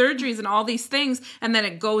these surgeries and all these things, and then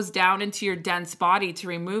it goes down into your dense body to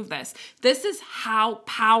remove this. This is how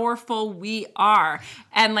powerful we are.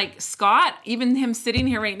 And like Scott, even him sitting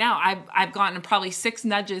here right now, I've gotten probably 6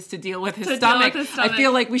 nudges to deal with his stomach. I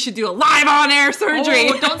feel like we should do a live on air surgery.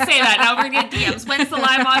 Oh, don't say that. Now we're gonna get DMs. When's the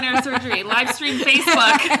live on air surgery? Live stream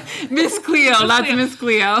Facebook. Miss Cleo. That's Miss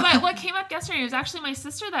Cleo. But what came up yesterday, it was actually my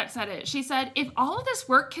sister that said it. She said, if all of this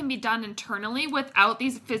work can be done internally without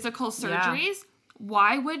these physical surgeries,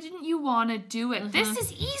 why wouldn't you want to do it? This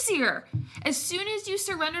is easier. As soon as you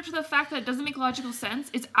surrender to the fact that it doesn't make logical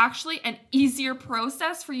sense, it's actually an easier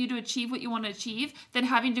process for you to achieve what you want to achieve than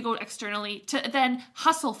having to go externally to then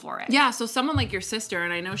hustle for it. Yeah, so someone like your sister,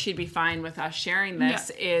 and I know she'd be fine with us sharing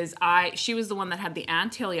this, she was the one that had the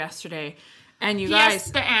anthill yesterday. And you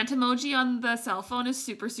guys, the ant emoji on the cell phone is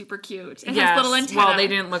super, super cute. It has little antenna. Well, they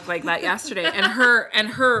didn't look like that yesterday. And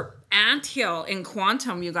her anthill in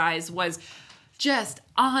Quantum, you guys, was just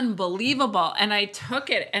unbelievable. And I took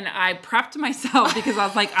it and I prepped myself because I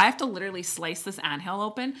was like, I have to literally slice this anthill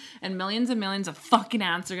open and millions of fucking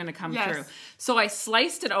ants are going to come through. So I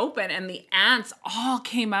sliced it open and the ants all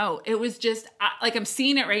came out. It was just like, I'm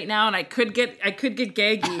seeing it right now and I could get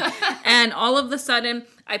gaggy. And all of a sudden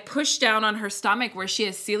I pushed down on her stomach where she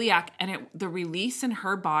has celiac, and the release in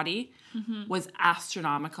her body was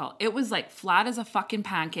astronomical. It was like flat as a fucking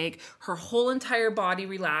pancake. Her whole entire body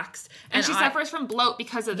relaxed. And she suffers from bloat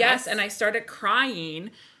because of this. Yes, and I started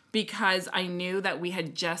crying because I knew that we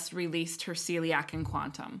had just released her celiac in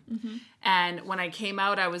Quantum. And when I came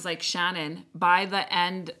out, I was like, Shannon, by the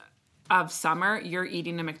end of summer, you're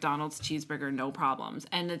eating a McDonald's cheeseburger, no problems.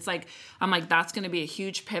 And it's like, I'm like, that's going to be a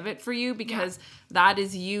huge pivot for you because that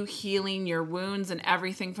is you healing your wounds and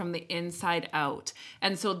everything from the inside out.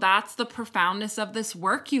 And so that's the profoundness of this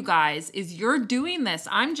work, you guys, is you're doing this.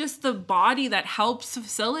 I'm just the body that helps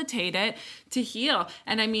facilitate it to heal.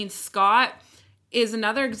 And I mean, Scott is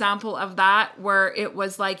another example of that, where it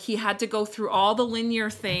was like he had to go through all the linear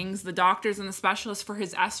things, the doctors and the specialists for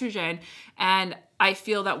his estrogen. And I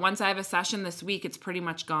feel that once I have a session this week, it's pretty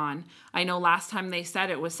much gone. I know last time they said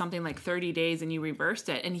it was something like 30 days and you reversed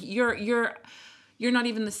it. And you're not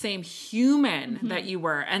even the same human that you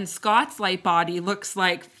were. And Scott's light body looks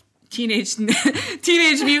like Teenage Mutant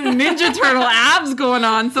Ninja Turtle abs going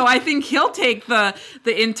on. So I think he'll take the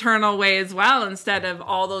internal way as well, instead of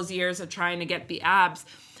all those years of trying to get the abs.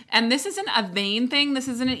 And this isn't a vain thing. This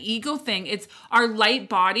isn't an ego thing. It's our light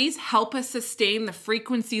bodies help us sustain the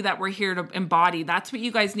frequency that we're here to embody. That's what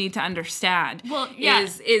you guys need to understand. Well, yeah.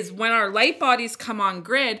 Is when our light bodies come on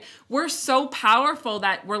grid, we're so powerful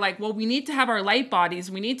that we're like, well, we need to have our light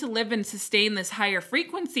bodies. We need to live and sustain this higher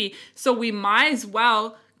frequency. So we might as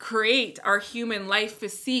well create our human life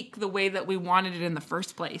physique the way that we wanted it in the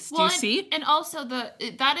first place. Do you see? And also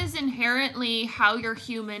that is inherently how your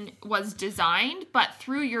human was designed, but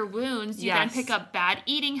through your wounds, you then pick up bad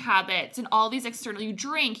eating habits and all these external, you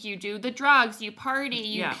drink, you do the drugs, you party,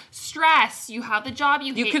 you stress, you have the job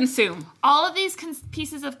you hate. Consume. All of these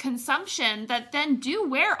pieces of consumption that then do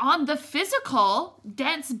wear on the physical,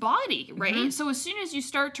 dense body, right? Mm-hmm. So as soon as you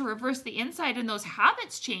start to reverse the inside and those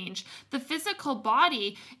habits change, the physical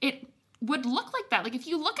body, it would look like that. Like if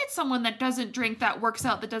you look at someone that doesn't drink, that works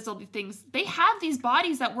out, that does all these things, they have these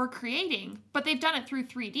bodies that we're creating, but they've done it through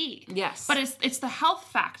 3D. Yes. But it's the health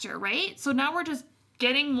factor, right? So now we're just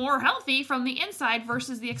getting more healthy from the inside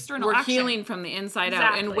versus the external action. Healing from the inside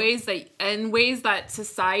out in ways that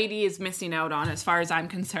society is missing out on, as far as I'm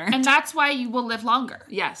concerned. And that's why you will live longer.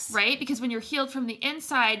 Yes. Right? Because when you're healed from the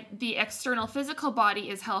inside, the external physical body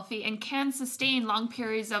is healthy and can sustain long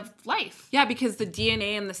periods of life. Yeah, because the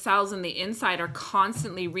DNA and the cells in the inside are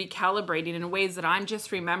constantly recalibrating in ways that I'm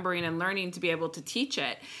just remembering and learning to be able to teach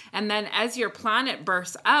it. And then as your planet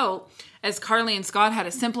bursts out, as Carly and Scott had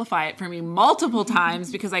to simplify it for me multiple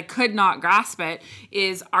times because I could not grasp it,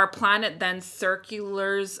 is our planet then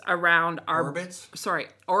circulars around our...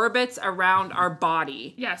 Orbits around our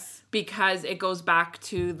body. Yes. Because it goes back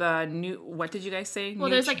to the what did you guys say? Well,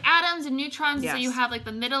 there's like atoms and neutrons, so you have like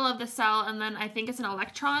the middle of the cell, and then I think it's an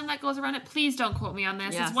electron that goes around it. Please don't quote me on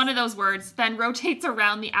this. Yes. It's one of those words. Then rotates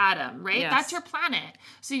around the atom, right? Yes. That's your planet.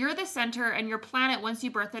 So you're the center, and your planet, once you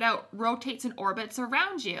birth it out, rotates and orbits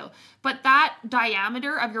around you. But that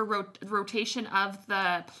diameter of your rotation of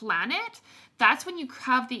the planet, that's when you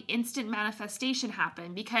have the instant manifestation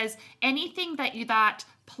happen, because anything that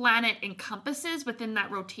planet encompasses within that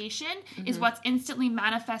rotation is what's instantly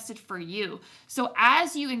manifested for you. So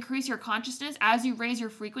as you increase your consciousness, as you raise your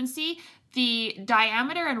frequency, the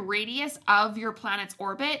diameter and radius of your planet's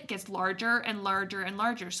orbit gets larger and larger and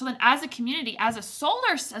larger. So then as a community, as a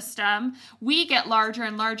solar system, we get larger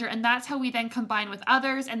and larger, and that's how we then combine with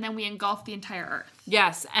others, and then we engulf the entire Earth.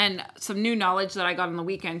 Yes, and some new knowledge that I got on the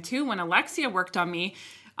weekend too, when Alexia worked on me,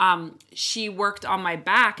 she worked on my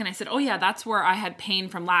back, and I said, oh yeah, that's where I had pain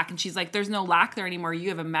from lack. And she's like, there's no lack there anymore. You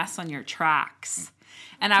have a mess on your tracks.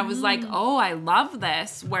 And I was like, oh, I love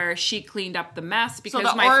this, where she cleaned up the mess,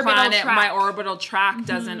 because my orbital tract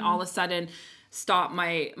doesn't all of a sudden stop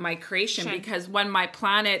my creation. Sure. Because when my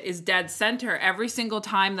planet is dead center, every single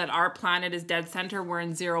time that our planet is dead center, we're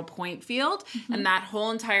in 0 point field, and that whole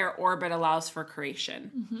entire orbit allows for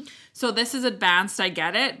creation. So this is advanced, I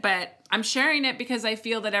get it, but I'm sharing it because I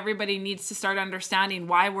feel that everybody needs to start understanding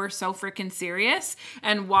why we're so freaking serious,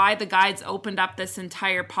 and why the guides opened up this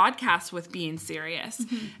entire podcast with being serious.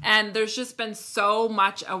 And there's just been so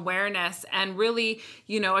much awareness and really,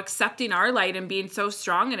 accepting our light and being so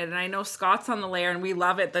strong in it. And I know Scott's on the layer, and we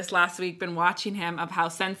love it. This last week, been watching him, of how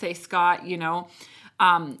Sensei Scott,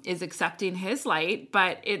 is accepting his light,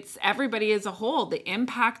 but it's everybody as a whole, the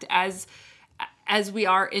impact as we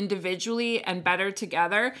are individually and better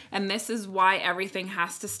together. And this is why everything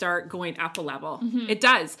has to start going up a level. It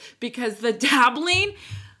does, because the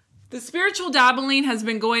spiritual dabbling has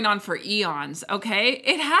been going on for eons, okay?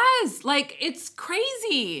 It has. It's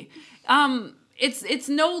crazy. It's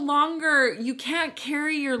no longer, you can't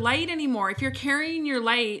carry your light anymore. If you're carrying your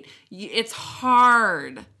light, it's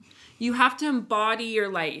hard. You have to embody your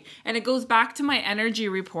light. And it goes back to my energy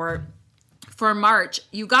report for March.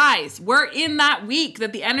 You guys, we're in that week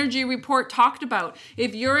that the energy report talked about.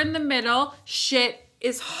 If you're in the middle, shit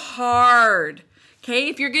is hard. Okay?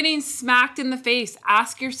 If you're getting smacked in the face,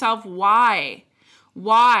 ask yourself why.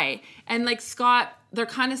 Why? And like Scott, they're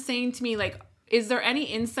kind of saying to me, like, is there any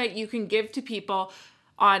insight you can give to people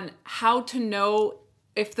on how to know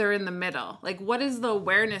if they're in the middle? Like, what is the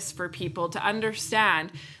awareness for people to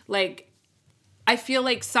understand? Like, I feel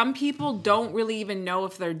like some people don't really even know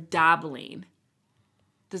if they're dabbling.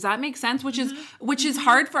 Does that make sense? Which is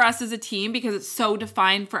hard for us as a team because it's so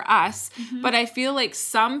defined for us. But I feel like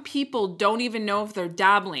some people don't even know if they're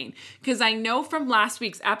dabbling. Because I know from last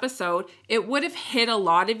week's episode, it would have hit a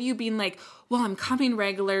lot of you being like, well, I'm coming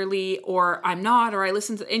regularly, or I'm not, or I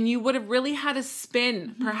listen to, and you would have really had a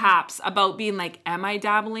spin perhaps about being like, am I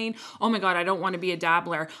dabbling? Oh my God, I don't want to be a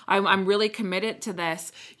dabbler. I'm really committed to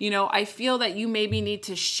this. You know, I feel that you maybe need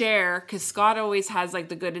to share, because Scott always has like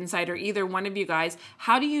the good insight, or either one of you guys,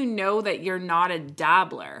 how do you know that you're not a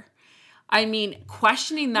dabbler? I mean,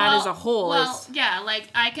 questioning that as a whole is... yeah, like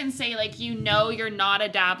I can say like, you know, you're not a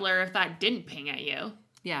dabbler if that didn't ping at you.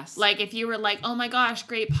 Yes. Like if you were like, oh my gosh,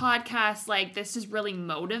 great podcast, like this has really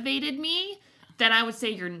motivated me, then I would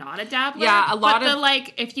say you're not a dabbler. Yeah,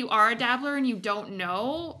 like if you are a dabbler and you don't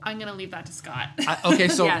know, I'm going to leave that to Scott. Okay,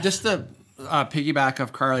 so Yes. just to piggyback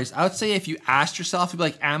of Carly's, I would say if you asked yourself, you'd be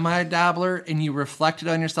like, am I a dabbler? And you reflected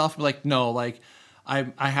on yourself, be like, no, like I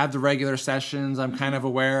have the regular sessions. I'm kind of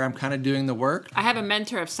aware. I'm kind of doing the work. I have a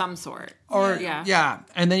mentor of some sort. Or yeah.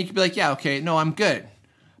 And then you could be like, yeah, okay, no, I'm good.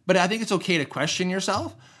 But I think it's okay to question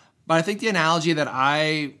yourself. But I think the analogy that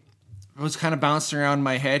I was kind of bouncing around in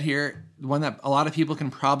my head here, the one that a lot of people can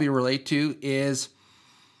probably relate to is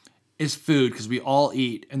food, because we all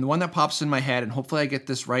eat. And the one that pops in my head, and hopefully I get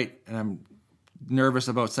this right, and I'm nervous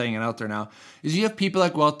about saying it out there now, is you have people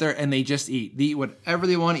that go out there and they just eat. They eat whatever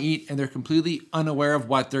they want to eat, and they're completely unaware of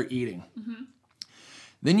what they're eating. Mm-hmm.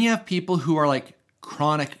 Then you have people who are like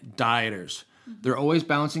chronic dieters. They're always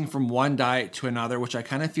bouncing from one diet to another, which I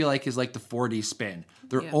kind of feel like is like the 4D spin.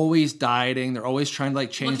 They're always dieting. They're always trying to like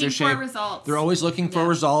change their shape. Results. They're always looking for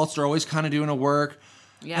results. They're always kind of doing a work.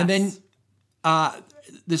 Yes. And then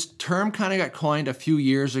this term kind of got coined a few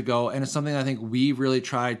years ago, and it's something I think we really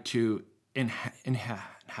tried to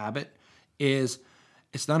inhabit, is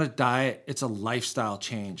it's not a diet, it's a lifestyle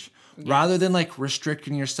change. Yes. Rather than like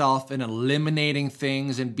restricting yourself and eliminating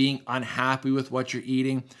things and being unhappy with what you're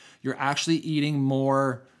eating, you're actually eating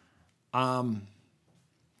more,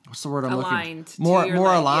 what's the word I'm aligned looking for?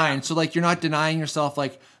 More aligned. Yeah. So like you're not denying yourself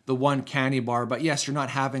like the one candy bar, but yes, you're not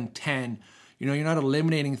having 10. You know, you're not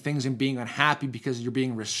eliminating things and being unhappy because you're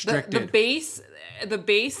being restricted. The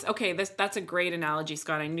base, okay, that's a great analogy,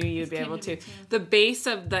 Scott. I knew you'd be able to. The base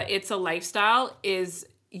of the It's a Lifestyle is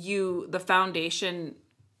the foundation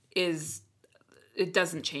is, it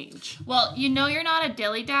doesn't change. Well, you know you're not a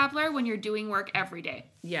dilly dabbler when you're doing work every day.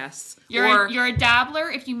 Yes. You're a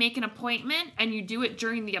dabbler if you make an appointment and you do it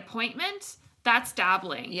during the appointment. That's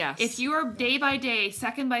dabbling. Yes. If you are day by day,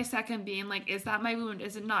 second by second being like, is that my wound?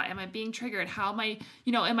 Is it not? Am I being triggered? How am I,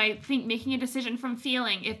 making a decision from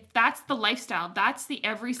feeling? If that's the lifestyle, that's the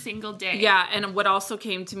every single day. Yeah. And what also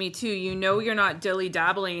came to me too, you're not dilly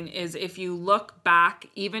dabbling is if you look back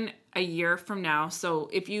even a year from now. So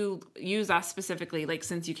if you use us specifically, like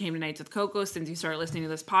since you came to Nights with Coco, since you started listening to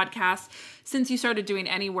this podcast, since you started doing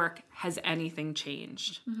any work, has anything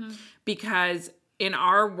changed? Mm-hmm. Because in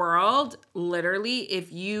our world, literally,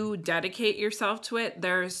 if you dedicate yourself to it,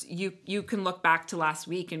 you can look back to last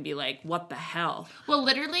week and be like, what the hell? Well,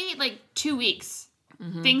 literally, like 2 weeks.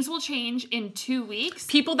 Mm-hmm. Things will change in 2 weeks.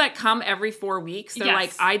 People that come every 4 weeks, they're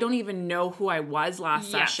like, I don't even know who I was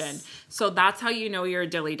last session. So that's how you know you're a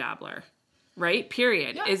dilly dabbler. Right?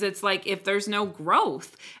 Period. Yeah. It's like if there's no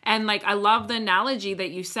growth. And like I love the analogy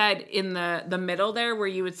that you said in the middle there where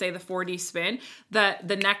you would say the 4D spin,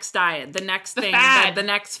 the next diet, the next thing, the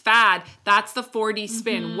next fad, that's the 4D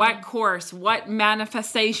spin. Mm-hmm. What course, what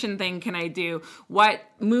manifestation thing can I do? What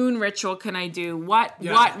moon ritual can I do? What?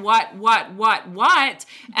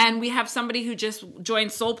 And we have somebody who just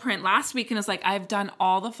joined Soulprint last week and is like, I've done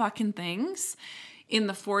all the fucking things in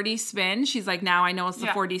the 4D spin. She's like, now I know it's the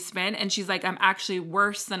 4D spin. And she's like, I'm actually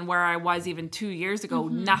worse than where I was even 2 years ago.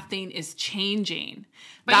 Mm-hmm. Nothing is changing.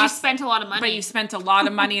 But you spent a lot of money. But you spent a lot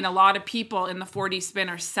of money, and a lot of people in the 4D spin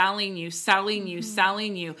are selling you.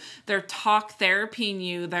 They're talk therapying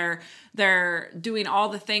you. They're doing all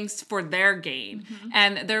the things for their gain. Mm-hmm.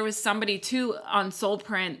 And there was somebody too on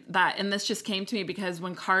Soulprint and this just came to me because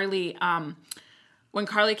when Carly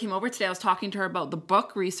came over today, I was talking to her about the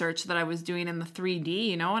book research that I was doing in the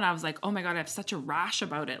 3D, and I was like, oh my God, I have such a rash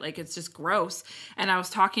about it. Like, it's just gross. And I was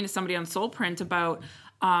talking to somebody on Soulprint about,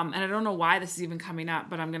 and I don't know why this is even coming up,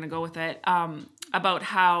 but I'm going to go with it, about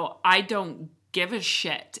how I don't give a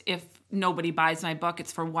shit if nobody buys my book.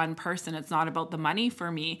 It's for one person. It's not about the money for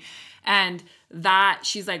me. And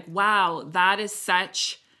she's like, wow, that is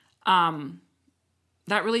such...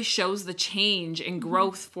 that really shows the change and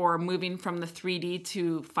growth for moving from the 3D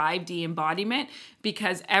to 5D embodiment,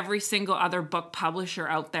 because every single other book publisher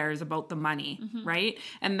out there is about the money, right?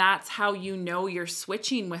 And that's how you know you're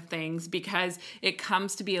switching with things, because it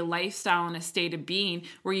comes to be a lifestyle and a state of being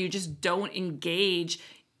where you just don't engage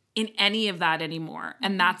in any of that anymore.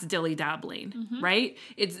 And that's dilly-dabbling, right?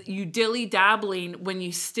 It's you dilly-dabbling when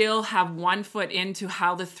you still have one foot into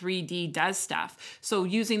how the 3D does stuff. So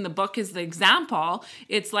using the book as the example,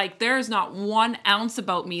 it's like there is not 1 ounce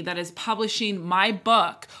about me that is publishing my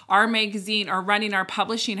book, our magazine, or running our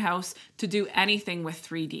publishing house to do anything with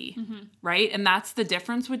 3D, right? And that's the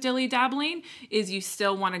difference with dilly-dabbling, is you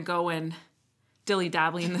still want to go and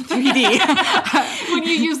dilly-dabbling in the 3D. When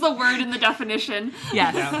you use the word in the definition.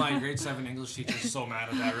 Yes. Yeah, my grade 7 English teacher is so mad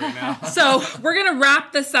at that right now. So we're going to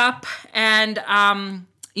wrap this up. And,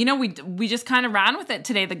 we just kind of ran with it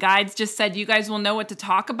today. The guides just said, you guys will know what to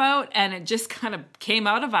talk about. And it just kind of came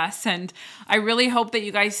out of us. And I really hope that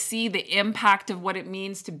you guys see the impact of what it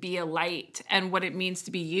means to be a light and what it means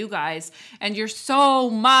to be you guys. And you're so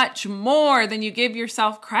much more than you give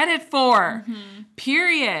yourself credit for,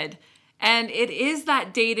 period. And it is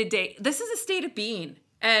that day-to-day. This is a state of being.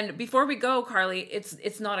 And before we go, Carly,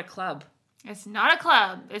 it's not a club. It's not a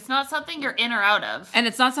club. It's not something you're in or out of. And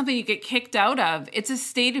it's not something you get kicked out of. It's a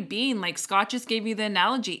state of being. Like Scott just gave you the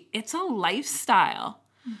analogy. It's a lifestyle.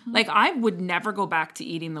 Like I would never go back to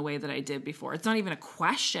eating the way that I did before. It's not even a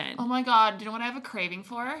question. Oh my God. Do you know what I have a craving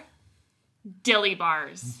for? Dilly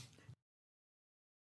bars.